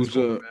best against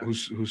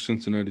quarterbacks. Who's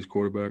Cincinnati's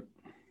quarterback?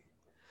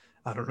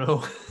 I don't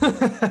know.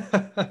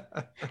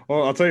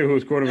 Well, I'll tell you who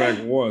his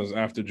quarterback was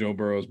after Joe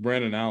Burrow's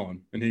Brandon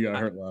Allen, and he got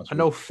hurt last I week.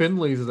 know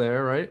Finley's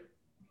there, right?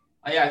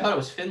 Oh, yeah, I thought it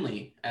was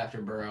Finley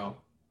after Burrow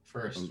It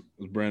first.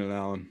 was Brandon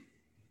Allen.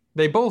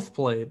 They both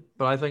played,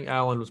 but I think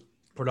Allen was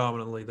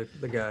predominantly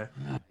the guy.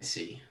 I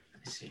see.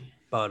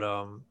 But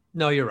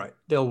no, you're right.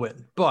 They'll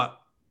win. But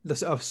a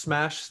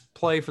smash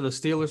play for the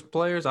Steelers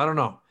players, I don't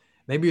know.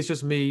 Maybe it's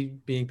just me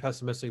being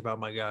pessimistic about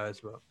my guys,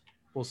 but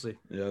we'll see.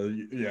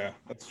 Yeah,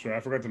 that's true. I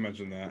forgot to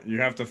mention that.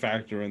 You have to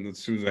factor in that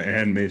Sousa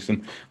and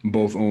Mason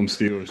both own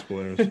Steelers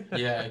players.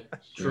 Yeah,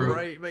 true.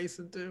 Right,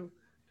 Mason too.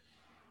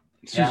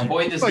 Yeah,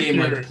 avoid this Like game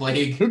like you're- the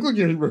plague. Look like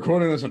you're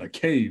recording this in a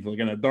cave, like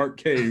in a dark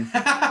cave,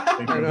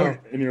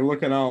 and you're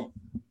looking out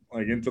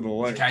like into the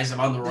light. Guys, I'm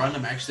on the run.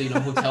 I'm actually in a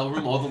hotel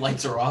room. All the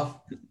lights are off.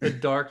 The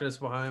darkness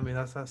behind me,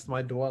 that's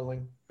my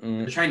dwelling.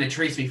 They're trying to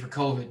trace me for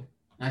COVID. And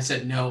I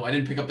said no. I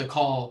didn't pick up the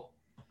call.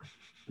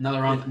 Now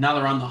they're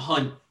on the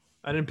hunt.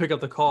 I didn't pick up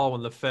the call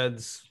when the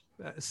feds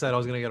said I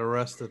was going to get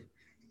arrested.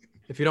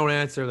 If you don't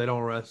answer, they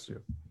don't arrest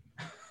you.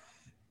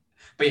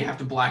 But you have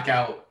to black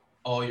out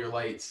all your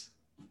lights.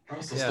 Or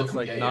else they'll Yeah, still it's come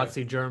like get you.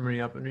 Nazi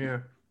Germany up in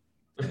here.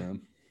 Yeah.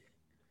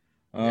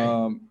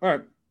 All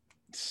right.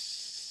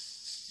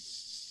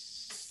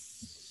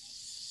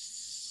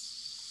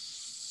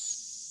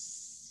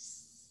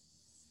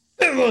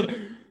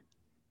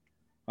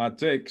 Hot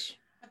takes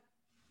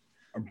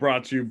are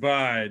brought to you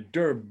by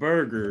Dirt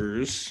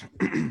Burgers.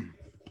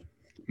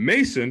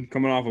 Mason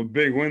coming off a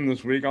big win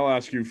this week. I'll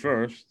ask you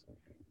first.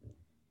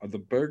 Are the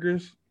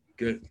burgers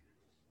good?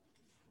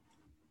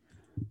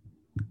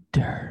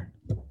 Dirt.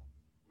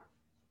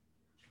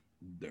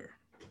 There.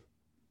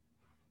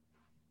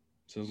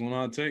 Sizzling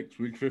hot takes.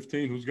 Week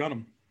 15. Who's got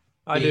them?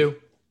 I do.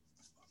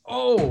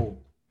 Oh,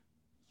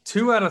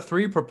 2 out of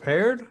 3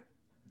 prepared?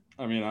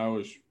 I mean, I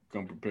always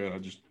come prepared. I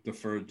just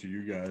deferred to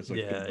you guys. Like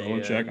Yeah, the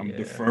Belichick, I'm yeah.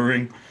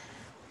 deferring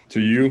to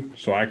you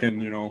so I can,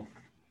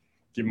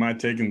 give my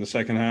take in the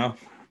second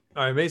half.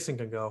 All right, Mason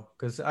can go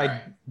because I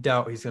right.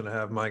 doubt he's going to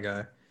have my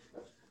guy.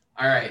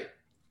 All right.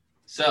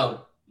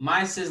 So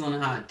my sizzling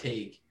hot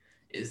take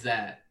is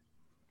that,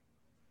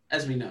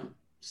 as we know,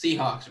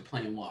 Seahawks are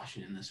playing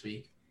Washington this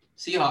week.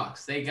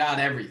 Seahawks, they got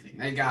everything.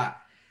 They got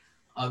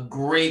a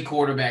great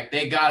quarterback.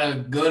 They got a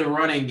good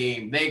running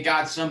game. They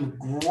got some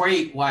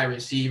great wide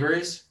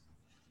receivers.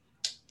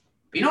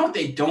 But you know what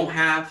they don't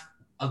have?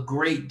 a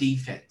great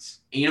defense.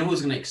 And you know who's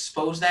going to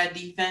expose that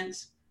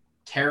defense?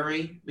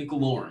 Terry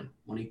McLaurin.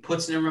 When he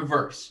puts it in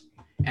reverse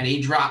and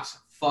he drops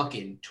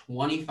fucking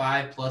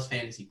 25 plus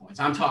fantasy points.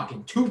 I'm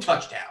talking 2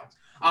 touchdowns.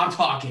 I'm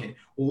talking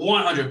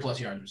 100 plus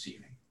yards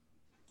receiving.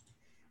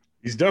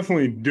 He's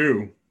definitely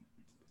due.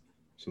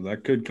 So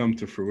that could come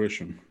to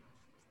fruition.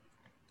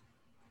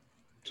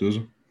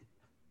 Susan?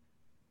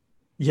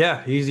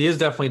 Yeah, he is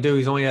definitely due.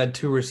 He's only had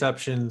 2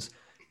 receptions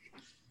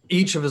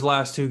each of his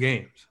last 2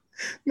 games.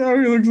 Now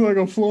he looks like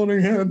a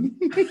floating head.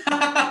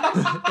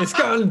 It's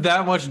gotten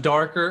that much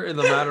darker in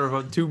the matter of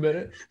about 2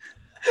 minutes.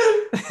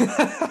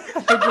 I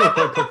look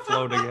like a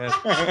floating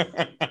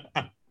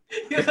head.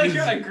 You're like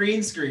you're on a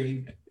green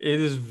screen. It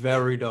is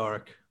very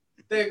dark.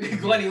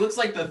 Glenn, he looks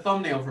like the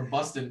thumbnail for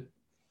Bustin'.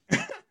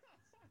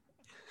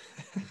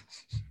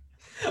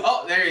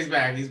 Oh, there he's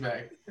back. He's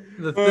back.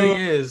 The thing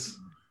is,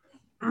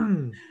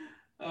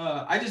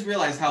 I just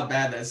realized how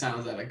bad that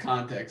sounds out of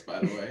context, by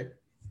the way.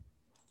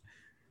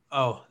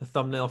 oh, the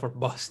thumbnail for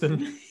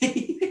Boston.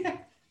 Yeah.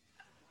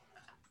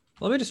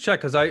 Let me just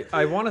check because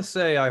I want to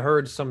say I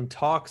heard some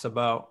talks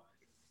about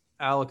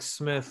Alex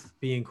Smith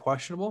being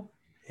questionable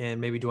and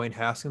maybe Dwayne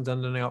Haskins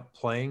ending up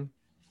playing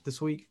this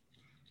week.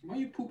 Why are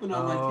you pooping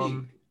on my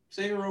feet?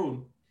 Say your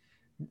own.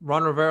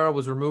 Ron Rivera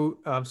was removed.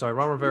 I'm sorry.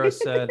 Ron Rivera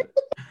said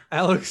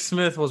Alex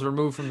Smith was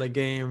removed from the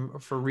game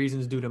for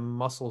reasons due to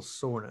muscle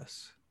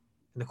soreness.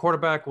 And the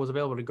quarterback was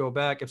available to go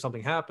back if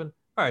something happened.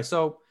 All right.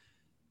 So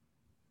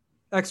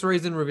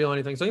X-rays didn't reveal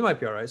anything. So he might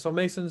be all right. So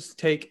Mason's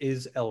take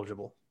is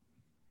eligible.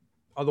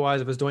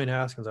 Otherwise, if it's Dwayne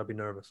Haskins, I'd be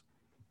nervous.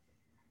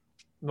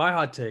 My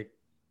hot take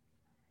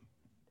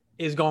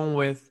is going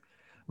with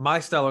my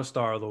stellar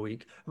star of the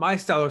week. My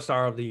stellar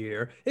star of the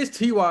year is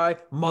T.Y.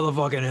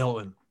 motherfucking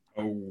Hilton.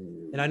 Oh.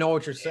 And I know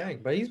what you're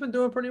saying, but he's been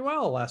doing pretty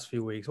well the last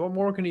few weeks. What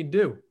more can he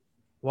do?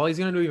 Well, he's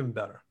going to do even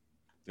better.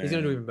 He's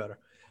going to do even better.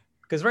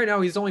 Because right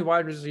now he's only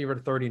wide receiver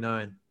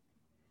 39.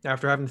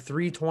 After having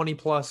 320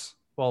 plus,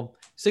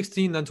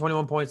 16, then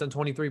 21 points, then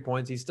 23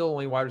 points. He's still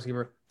only wide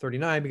receiver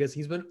 39 because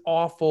he's been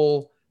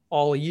awful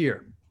all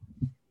year.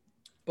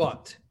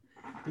 But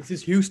this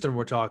is Houston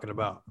we're talking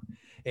about.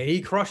 And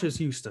he crushes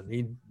Houston.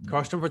 He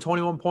crushed him for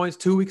 21 points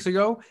 2 weeks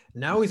ago.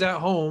 Now he's at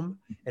home,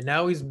 and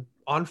now he's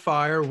on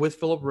fire with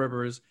Phillip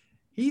Rivers.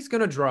 He's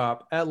going to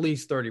drop at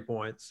least 30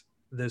 points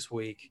this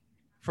week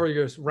for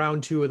your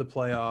round 2 of the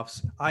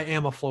playoffs. I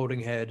am a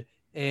floating head,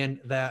 and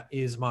that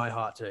is my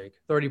hot take.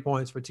 30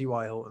 points for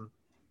T.Y. Hilton.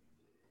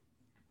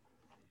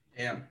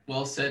 Yeah,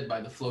 well said by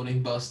the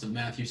floating bust of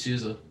Matthew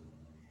Souza.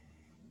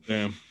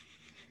 Damn.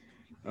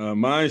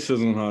 My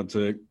sizzling hot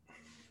take.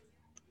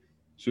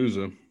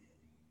 Souza.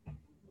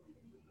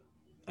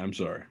 I'm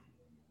sorry.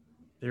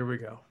 Here we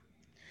go.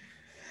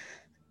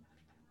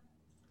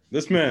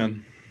 This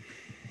man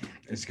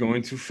is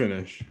going to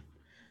finish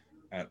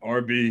at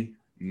RB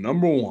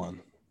number 1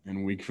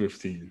 in week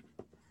 15.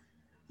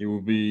 He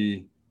will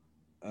be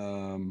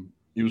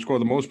he will score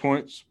the most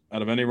points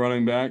out of any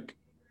running back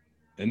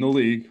in the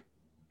league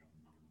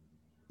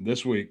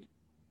this week,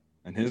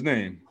 and his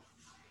name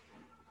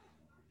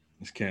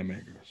is Cam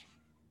Akers.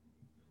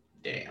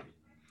 Damn.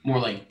 More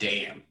like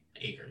damn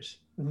Akers.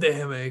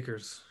 Damn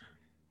Akers.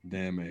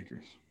 Damn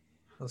Akers.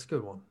 That's a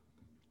good one.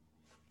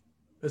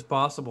 It's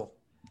possible.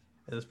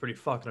 And it's pretty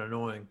fucking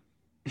annoying.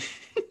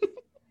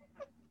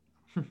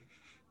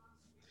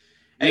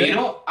 Hey, you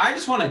know, I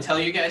just want to tell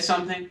you guys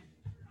something.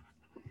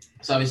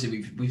 So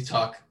obviously we've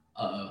talked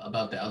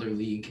about the other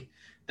league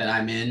that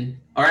I'm in.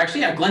 Or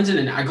actually, yeah, Glenn's in.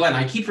 And Glenn,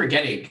 I keep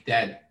forgetting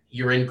that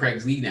you're in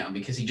Craig's league now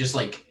because he just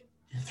like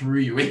threw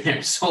you in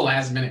there so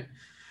last minute.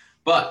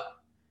 But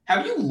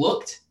have you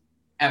looked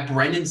at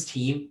Brendan's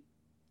team?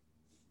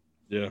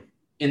 Yeah.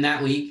 In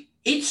that league,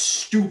 it's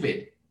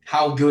stupid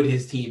how good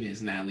his team is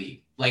in that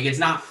league. Like, it's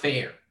not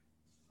fair.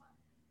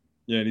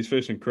 Yeah, and he's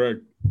facing Craig.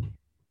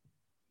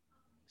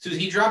 So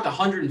he dropped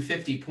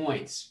 150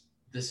 points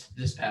this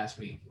past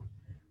week.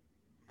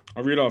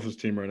 I'll read off his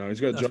team right now.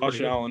 He's got That's Josh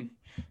Allen,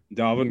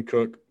 Dalvin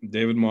Cook,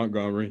 David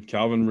Montgomery,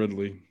 Calvin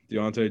Ridley,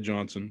 Deontay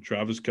Johnson,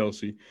 Travis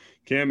Kelce,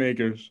 Cam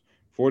Akers,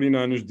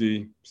 49ers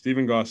D,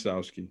 Steven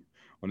Gostkowski.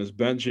 On his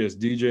bench, he has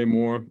DJ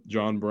Moore,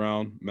 John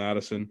Brown,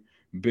 Madison,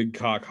 Big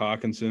Cock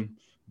Hawkinson,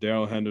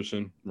 Darrell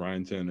Henderson,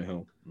 Ryan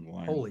Tannehill.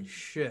 Holy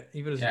shit.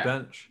 Even his Yeah.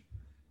 bench.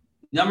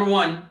 Number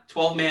one,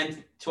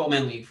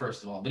 12-man league,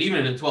 first of all. But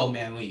even in a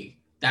 12-man league,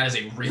 that is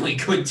a really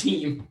good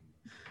team.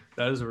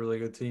 That is a really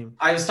good team.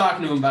 I was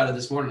talking to him about it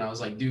this morning. I was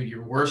like, dude,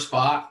 your worst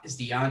spot is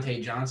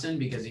Deontay Johnson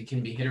because he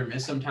can be hit or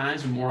miss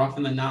sometimes, and more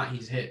often than not,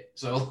 he's hit.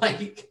 So,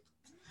 like...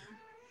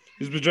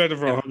 He's projected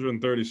for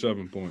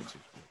 137 points.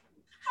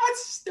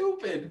 That's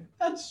stupid.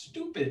 That's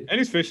stupid. And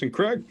he's facing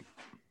Craig.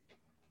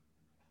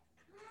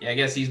 Yeah, I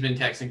guess he's been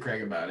texting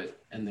Craig about it,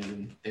 and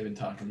they've been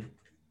talking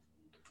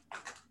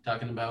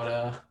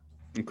about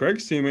And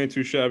Craig's team ain't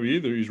too shabby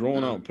either. He's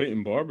rolling out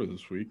Peyton Barber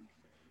this week.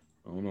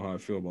 I don't know how I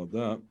feel about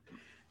that.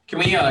 Can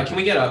we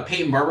get a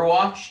Peyton Barber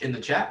watch in the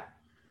chat?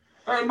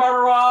 Peyton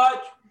Barber watch.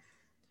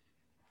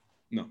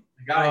 No.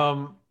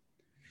 Guy.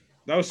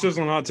 That was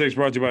Sizzling Hot Takes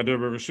brought to you by Durr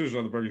Burger. Susan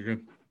on the Burger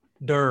King.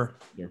 Durr.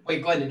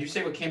 Wait, Glenn, did you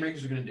say what Cam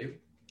Akers was going to do?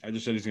 I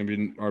just said he's going to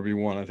be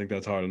RB1. I think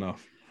that's hard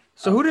enough.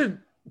 So who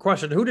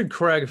did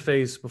Craig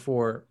face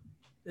before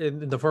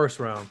in the first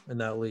round in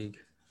that league?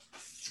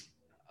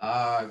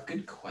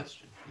 Good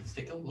question. Let's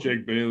take a look.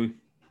 Jake Bailey.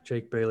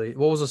 Jake Bailey.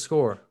 What was the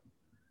score?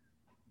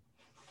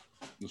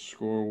 The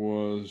score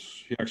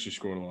was he actually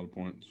scored a lot of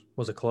points.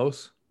 Was it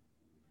close?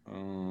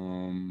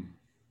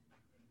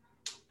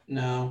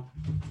 No,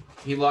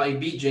 he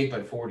beat Jake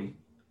by 40.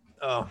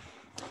 Oh,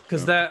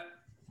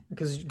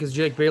 because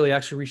Jake Bailey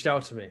actually reached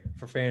out to me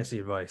for fantasy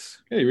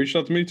advice. Hey, he reached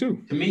out to me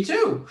too. To me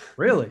too.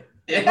 Really?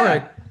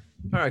 Yeah.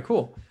 All right,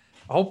 cool.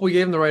 I hope we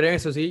gave him the right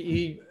answers.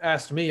 He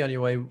asked me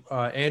anyway,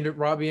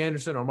 Robbie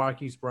Anderson or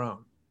Marquise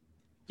Brown.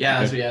 Yeah,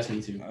 that's what he asked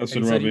me too. I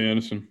said Robbie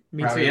Anderson.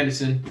 Me Robbie too.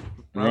 Anderson.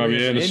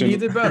 Robbie Anderson. And he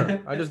did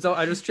better. I just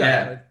checked.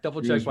 Yeah. I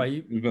double checked by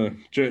you.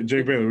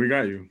 Jake Bailey, we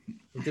got you.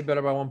 He did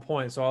better by 1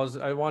 point. So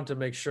I wanted to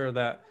make sure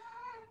that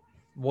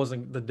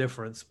wasn't the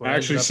difference. But I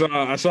actually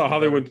saw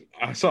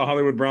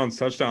Hollywood Brown's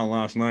touchdown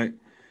last night,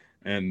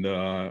 and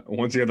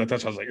once he got that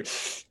touch, I was like,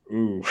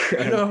 ooh.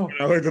 I know.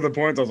 When I looked at the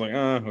points, I was like,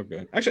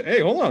 okay. Actually, hey,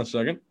 hold on a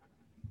second.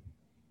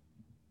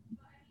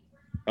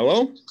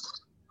 Hello?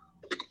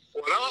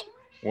 What up?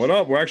 What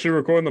up? We're actually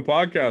recording the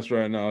podcast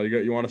right now.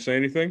 You want to say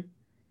anything?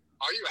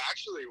 Are you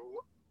actually?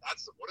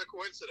 What a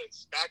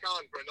coincidence. Back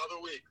on for another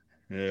week.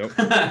 Yep.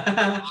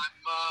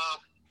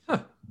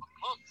 I'm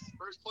pumped.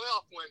 First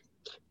playoff win.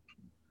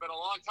 Been a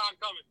long time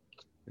coming.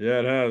 Yeah,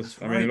 it has.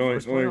 That's I mean, right.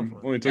 it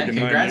only took you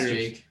 9 congrats, years.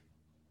 Jake.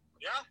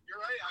 Yeah, you're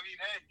right. I mean,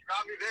 hey, you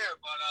got me there,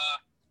 but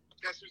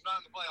guess who's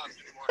not in the playoffs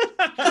anymore?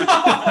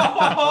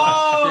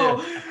 Oh,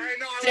 Hey,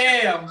 no,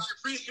 damn. I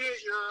appreciate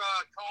your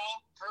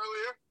call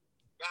earlier.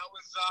 That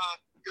was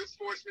good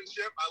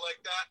sportsmanship. I like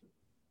that.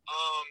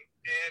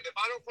 And if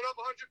I don't put up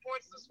 100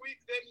 points this week,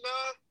 then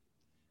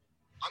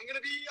I'm gonna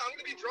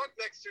be drunk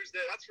next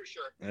Tuesday. That's for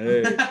sure.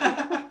 Hey.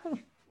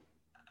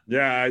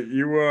 Yeah,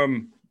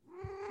 you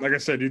like I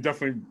said, you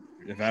definitely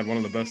have had one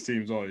of the best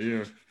teams all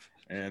year,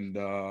 and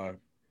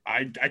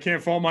I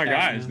can't fault my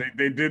guys.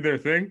 They did their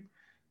thing,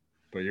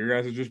 but your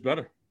guys are just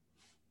better.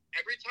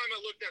 Every time I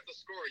looked at the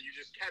score, you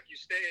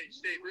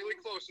stayed really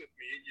close with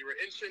me. You were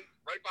inching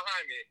right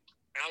behind me,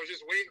 and I was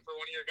just waiting for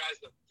one of your guys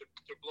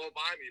to blow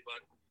by me,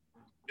 but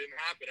it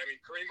didn't happen. I mean,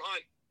 Kareem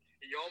Hunt,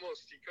 he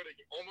almost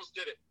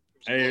did it.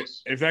 Hey,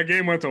 Close. if that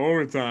game went to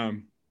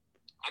overtime,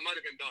 I might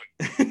have been done.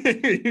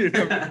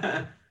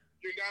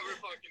 You never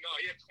fucking know.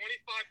 He had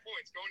 25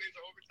 points going into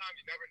overtime.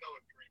 You never know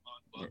with Kareem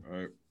Hunt. But All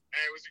right.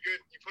 hey, it was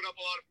you put up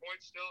a lot of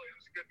points still. It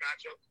was a good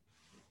matchup.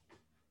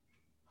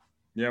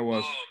 Yeah, it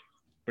was.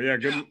 But yeah,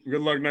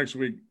 good luck next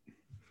week.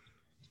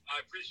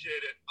 I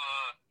appreciate it.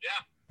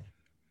 Yeah.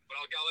 But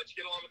I'll let you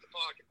get on with the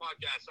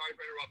podcast. Sorry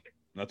for interrupting.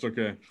 That's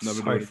okay.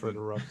 Never Sorry do for it.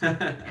 interrupting.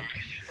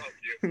 Fuck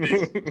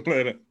you.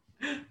 Later.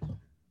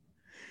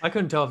 I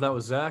couldn't tell if that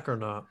was Zach or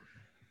not.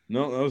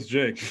 No, that was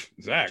Jake.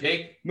 Zach.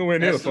 Jake, No way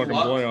near the best of fucking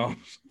luck.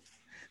 playoffs.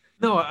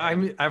 No, I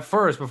mean at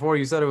first before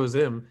you said it was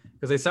him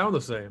because they sound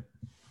the same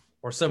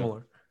or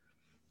similar.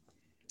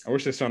 I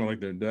wish they sounded like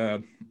their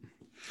dad.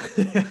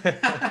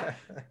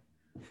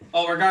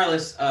 Oh,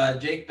 regardless,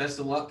 Jake, best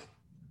of luck.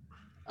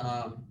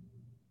 I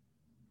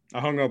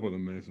hung up with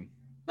him, Mason.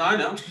 No, I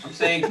know. I'm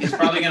saying he's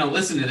probably going to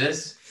listen to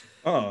this.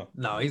 Oh,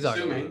 No, he's not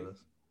going to Assuming. do this.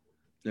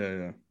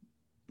 yeah.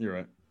 You're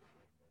right.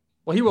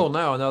 Well, he will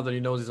now that he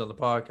knows he's on the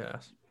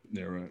podcast.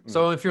 Yeah, right.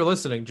 So if you're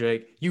listening,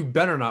 Jake, you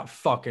better not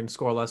fucking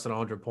score less than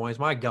 100 points.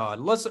 My God.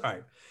 Let's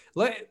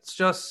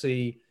just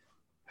see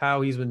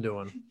how he's been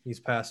doing these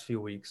past few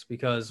weeks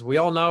because we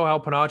all know how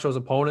Panacho's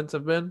opponents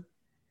have been,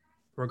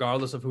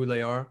 regardless of who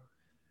they are.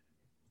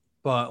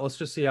 But let's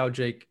just see how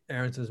Jake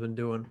Aronson's been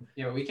doing.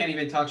 Yeah, but we can't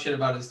even talk shit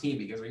about his team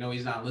because we know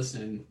he's not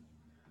listening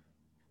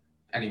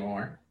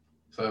anymore.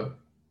 So,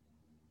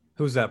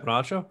 Who's that,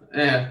 Panacho?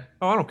 yeah.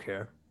 Oh, I don't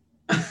care.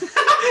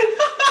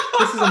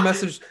 This is a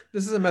message.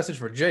 This is a message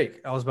for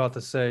Jake. I was about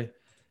to say,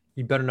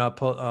 you better not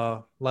put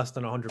less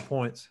than 100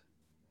 points.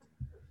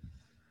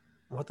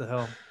 What the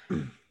hell?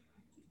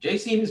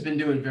 Jake's team has been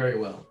doing very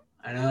well.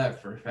 I know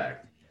that for a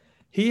fact.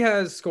 He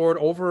has scored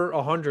over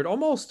 100,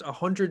 almost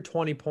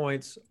 120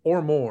 points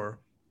or more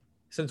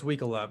since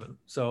week 11.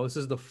 So this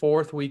is the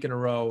fourth week in a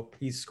row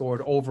he's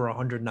scored over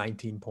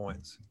 119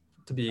 points,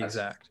 to be That's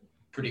exact.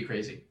 pretty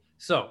crazy.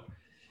 So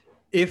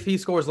if he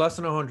scores less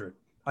than 100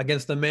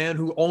 against a man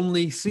who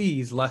only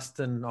sees less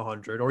than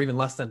 100 or even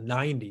less than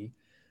 90,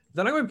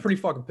 then I'm going to be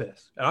pretty fucking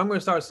pissed. And I'm going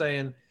to start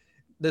saying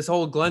this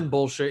whole Glenn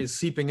bullshit is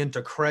seeping into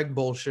Craig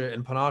bullshit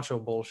and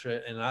Panacho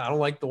bullshit. And I don't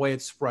like the way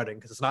it's spreading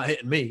because it's not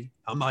hitting me.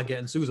 I'm not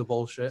getting Sousa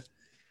bullshit.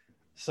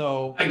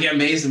 So I get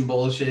amazing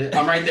bullshit.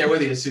 I'm right there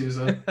with you,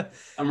 Sousa.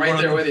 I'm right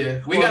We're there on with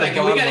you. We we're on gotta the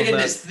bottom of get that.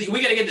 this.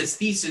 We gotta get this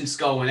thesis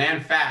going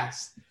and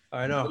fast.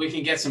 I So know. we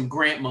can get some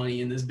grant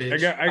money in this bitch.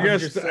 I guess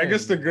just the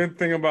saying. good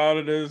thing about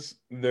it is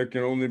there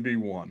can only be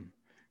one.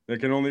 There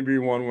can only be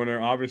one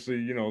winner. Obviously,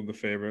 you know, the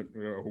favorite,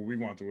 who we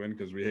want to win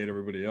because we hate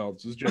everybody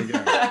else, is Jake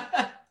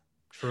Aaron.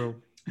 True.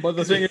 But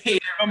the thing is,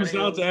 it comes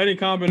down to any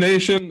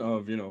combination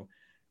of, you know,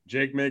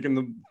 Jake making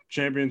the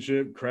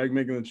championship, Craig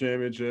making the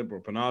championship,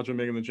 or Panacho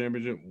making the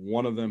championship,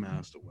 one of them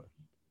has to win.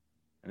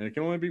 And it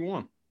can only be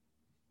one.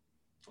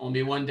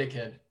 Only one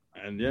dickhead.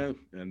 And yeah,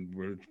 and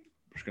we're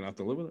just gonna have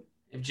to live with it.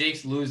 If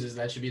Jake's loses,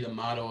 that should be the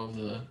motto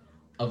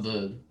of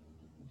the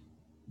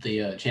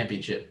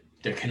championship.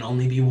 There can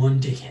only be one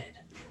dickhead.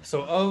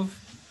 So of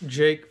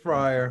Jake,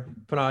 Fryer,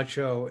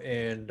 Panacho,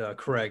 and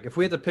Craig, if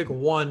we had to pick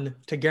one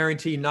to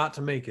guarantee not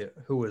to make it,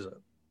 who is it?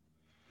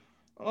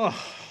 Oh,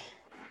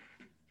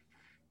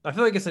 I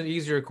feel like it's an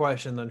easier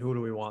question than who do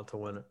we want to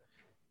win it.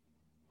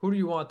 Who do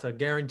you want to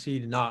guarantee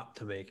not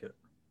to make it?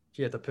 If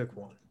you had to pick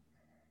one.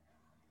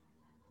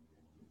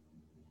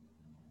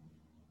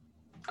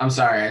 I'm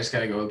sorry, I just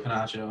gotta go with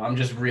Panacho. I'm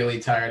just really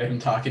tired of him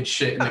talking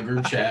shit in the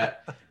group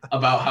chat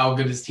about how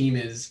good his team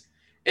is.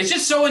 It's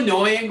just so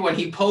annoying when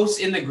he posts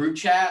in the group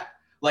chat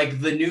like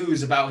the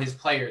news about his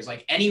players.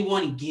 Like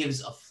anyone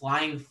gives a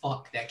flying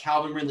fuck that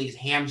Calvin Ridley's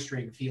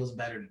hamstring feels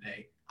better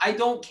today. I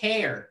don't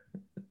care.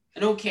 I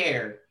don't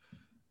care.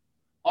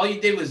 All you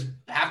did was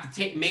have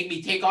to make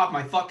me take off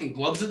my fucking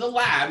gloves to the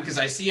lab because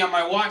I see on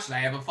my watch that I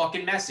have a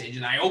fucking message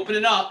and I open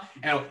it up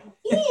and Calvin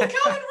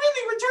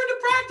Ridley returned to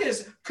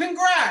practice.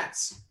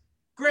 Congrats.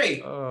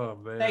 Great. Oh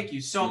man. Thank you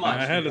so much.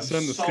 I had to I'm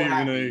send the so Stephen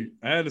happy.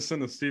 A. I had to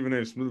send the Stephen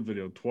A. Smith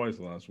video twice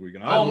last week,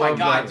 and Oh my love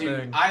god, that dude.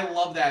 thing. I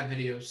love that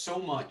video so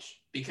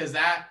much because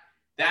that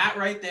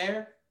right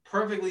there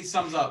perfectly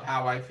sums up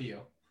how I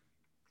feel.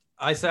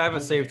 I have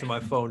it saved to my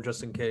phone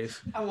just in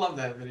case. I love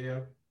that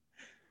video.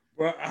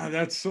 Well,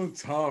 that's so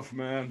tough,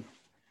 man.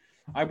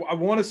 I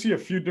want to see a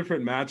few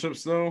different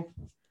matchups though,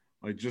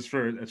 like just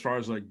for as far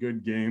as like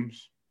good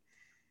games.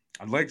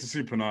 I'd like to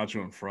see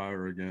Panacho and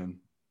Fryer again.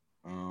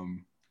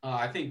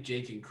 I think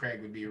Jake and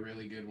Craig would be a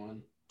really good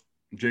one.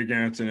 Jake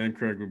Aronson and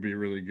Craig would be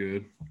really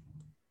good.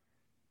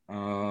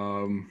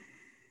 Panacho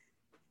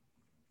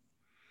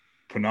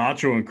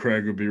and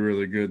Craig would be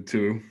really good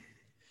too.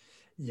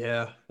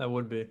 Yeah, that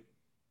would be.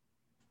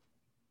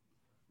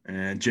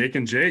 And Jake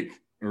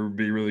would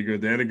be really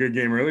good. They had a good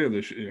game earlier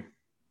this year.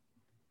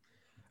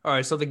 All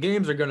right, so the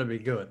games are going to be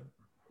good.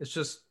 It's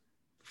just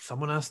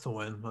someone has to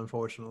win,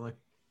 unfortunately.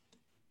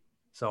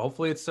 So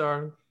hopefully it's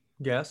our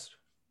guest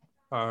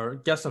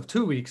of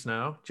 2 weeks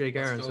now, Jake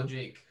Let's Aronson. go,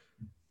 Jake.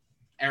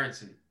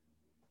 Aronson,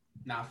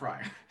 not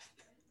Fryer.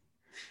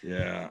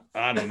 Yeah,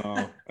 I don't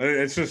know.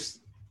 It's just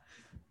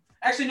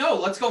Actually, no.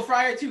 Let's go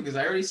Fryer too because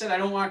I already said I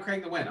don't want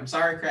Craig to win. I'm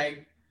sorry,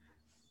 Craig.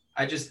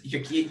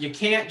 You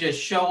can't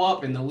just show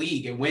up in the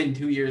league and win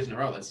 2 years in a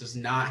row. That's just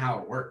not how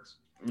it works.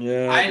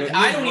 yeah.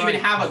 I don't even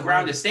have a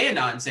ground to stand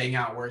on saying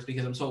how it works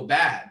because I'm so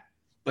bad.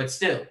 But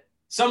still,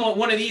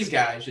 one of these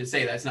guys should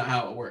say that's not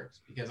how it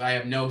works because I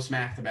have no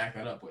smack to back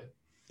that up with.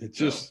 It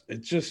just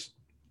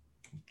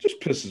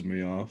pisses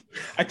me off.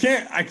 I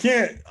can't.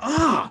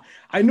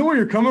 I know where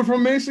you're coming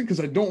from, Mason, because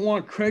I don't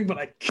want Craig, but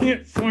I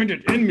can't find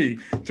it in me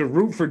to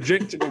root for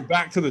Jake to go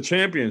back to the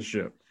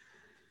championship.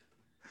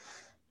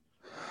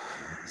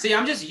 See,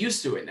 I'm just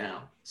used to it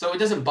now, so it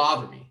doesn't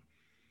bother me.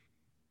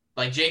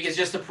 Like Jake is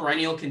just a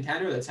perennial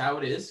contender. That's how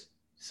it is.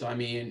 So I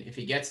mean, if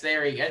he gets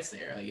there, he gets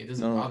there. Like it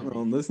doesn't bother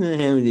me. Listen to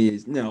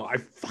him.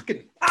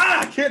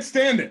 I can't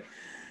stand it.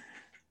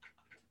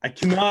 I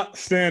cannot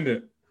stand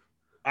it.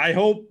 I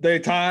hope they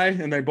tie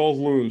and they both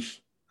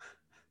lose.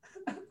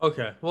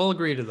 Okay, we'll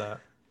agree to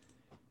that.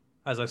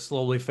 As I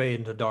slowly fade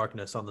into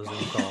darkness on the Zoom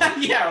call.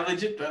 Yeah,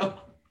 legit though.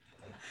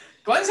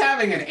 Glenn's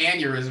having an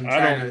aneurysm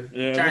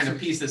trying to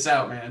piece this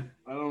out, man.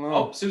 I don't know.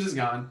 Oh, Susan's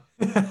gone.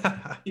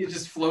 He's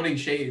just floating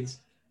shades.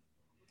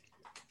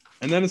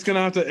 And then it's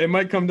gonna it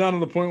might come down to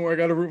the point where I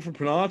gotta root for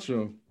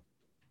Panacho.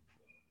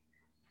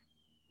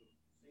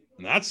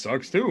 And that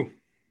sucks too.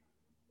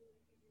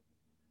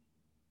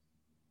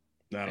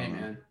 I don't know.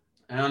 Man,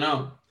 I don't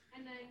know.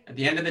 At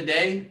the end of the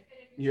day,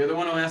 you're the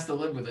one who has to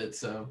live with it,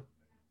 so.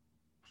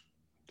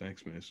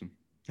 Thanks, Mason.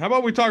 How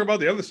about we talk about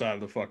the other side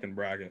of the fucking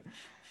bracket?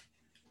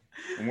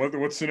 And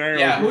what scenario?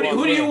 Yeah,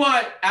 who do you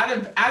want out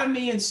of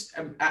me and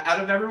out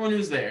of everyone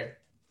who's there?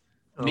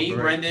 Me,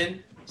 great.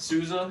 Brendan,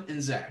 Souza,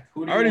 and Zach.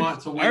 Who do you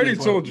want to win? I already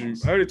told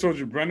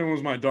you. Brendan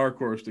was my dark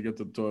horse to get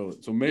to the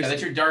toilet. So Mason, Yeah,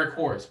 that's your dark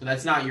horse, but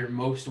that's not your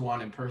most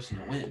wanted person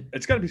to win.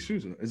 it's got to be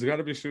Souza. It's got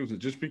to be Souza,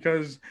 just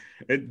because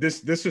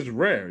this is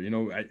rare. You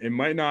know, it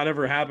might not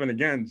ever happen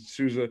again,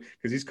 Souza,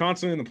 because he's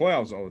constantly in the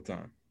playoffs all the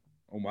time.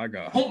 Oh my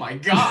god. Oh my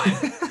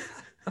god!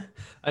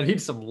 I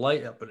need some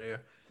light up in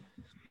here.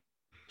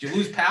 Did you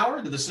lose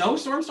power? Did the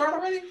snowstorm start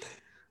already?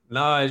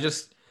 No,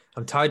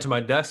 I'm tied to my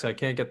desk. I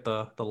can't get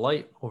the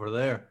light over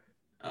there.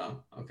 Oh,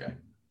 okay.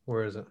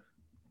 Where is it?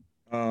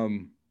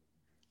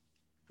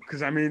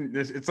 Because I mean,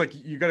 it's like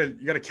you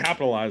gotta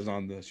capitalize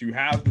on this. You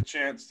have the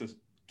chance to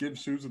give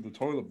Souza the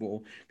toilet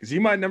bowl because he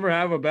might never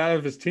have a bad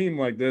of his team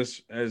like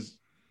this as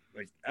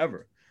like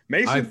ever.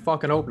 Mason, I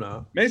fucking hope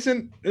not.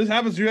 Mason, this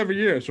happens to you every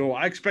year, so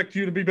I expect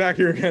you to be back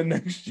here again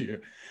next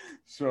year.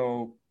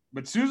 So,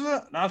 but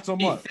Souza, not so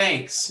much.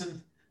 Thanks.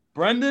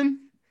 Brendan,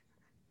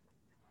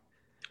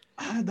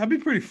 that'd be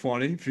pretty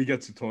funny if he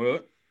gets the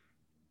toilet.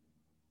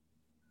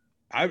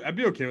 I'd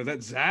be okay with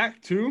that.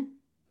 Zach too.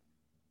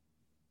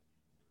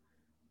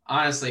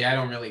 Honestly, I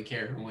don't really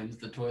care who wins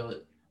the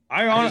toilet.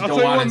 I I'll just tell don't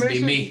you want what, it to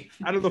be Mason, me.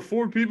 out of the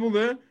 4 people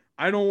there,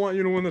 I don't want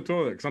you to win the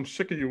toilet because I'm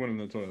sick of you winning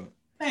the toilet.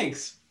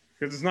 Thanks.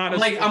 Because it's not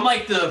I'm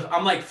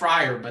like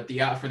Fryer, but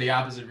for the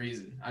opposite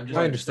reason. I'm just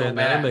I like, understand so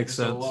that. That bad makes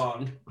for so sense.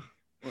 long.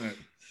 Right.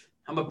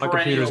 I'm a My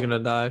computer's perennial.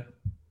 gonna die.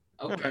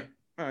 Okay.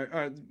 All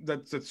right.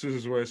 That's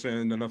Susan's way of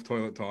saying enough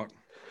toilet talk.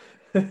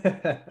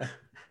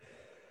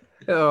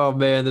 Oh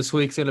man, this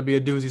week's gonna be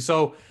a doozy.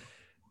 So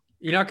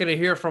you're not gonna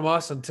hear from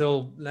us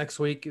until next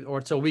week or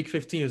until week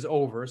 15 is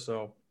over.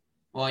 So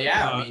Well,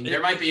 yeah. I mean,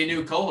 there might be a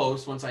new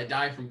co-host once I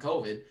die from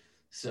COVID.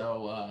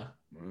 So.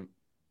 Right.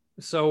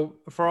 So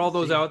for all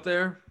those See. out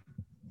there,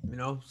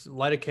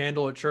 light a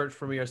candle at church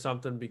for me or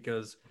something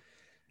because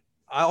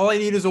all I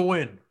need is a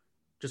win.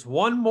 Just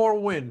one more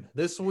win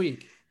this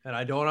week, and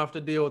I don't have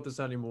to deal with this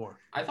anymore.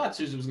 I thought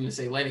Susan was going to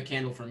say light a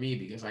candle for me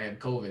because I have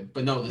COVID.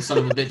 But no, the son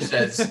of a bitch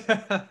says,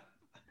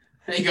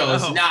 he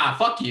goes, No. nah,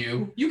 fuck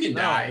you. You can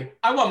No. die.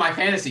 I want my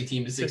fantasy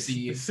team to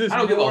succeed. This is I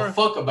don't give more- a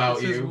fuck about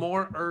This is you.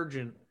 more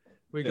urgent.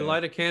 We can Yeah.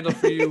 light a candle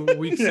for you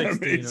week Yeah,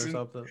 16 or Mason.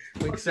 something.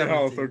 Week Your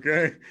health, 17.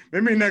 okay?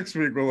 Maybe next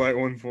week we'll light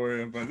one for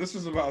you, but this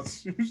is about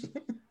Susan.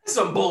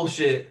 Some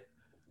bullshit.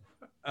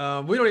 We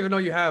don't even know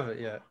you have it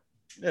yet.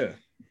 Yeah.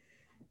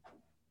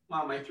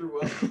 Mom, I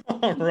threw up.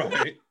 All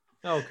right.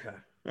 Okay.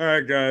 All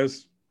right,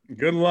 guys.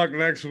 Good luck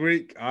next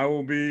week. I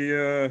will be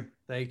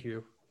Thank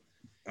you.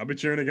 I'll be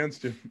cheering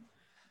against you.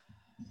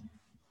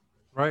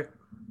 Right.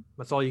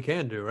 That's all you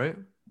can do, right?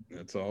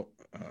 That's all.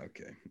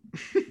 Okay.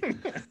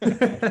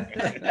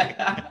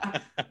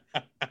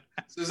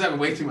 Susan's having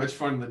way too much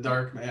fun in the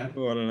dark, man.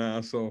 What an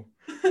asshole.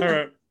 All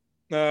right.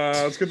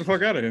 Let's get the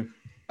fuck out of here.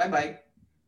 Bye-bye.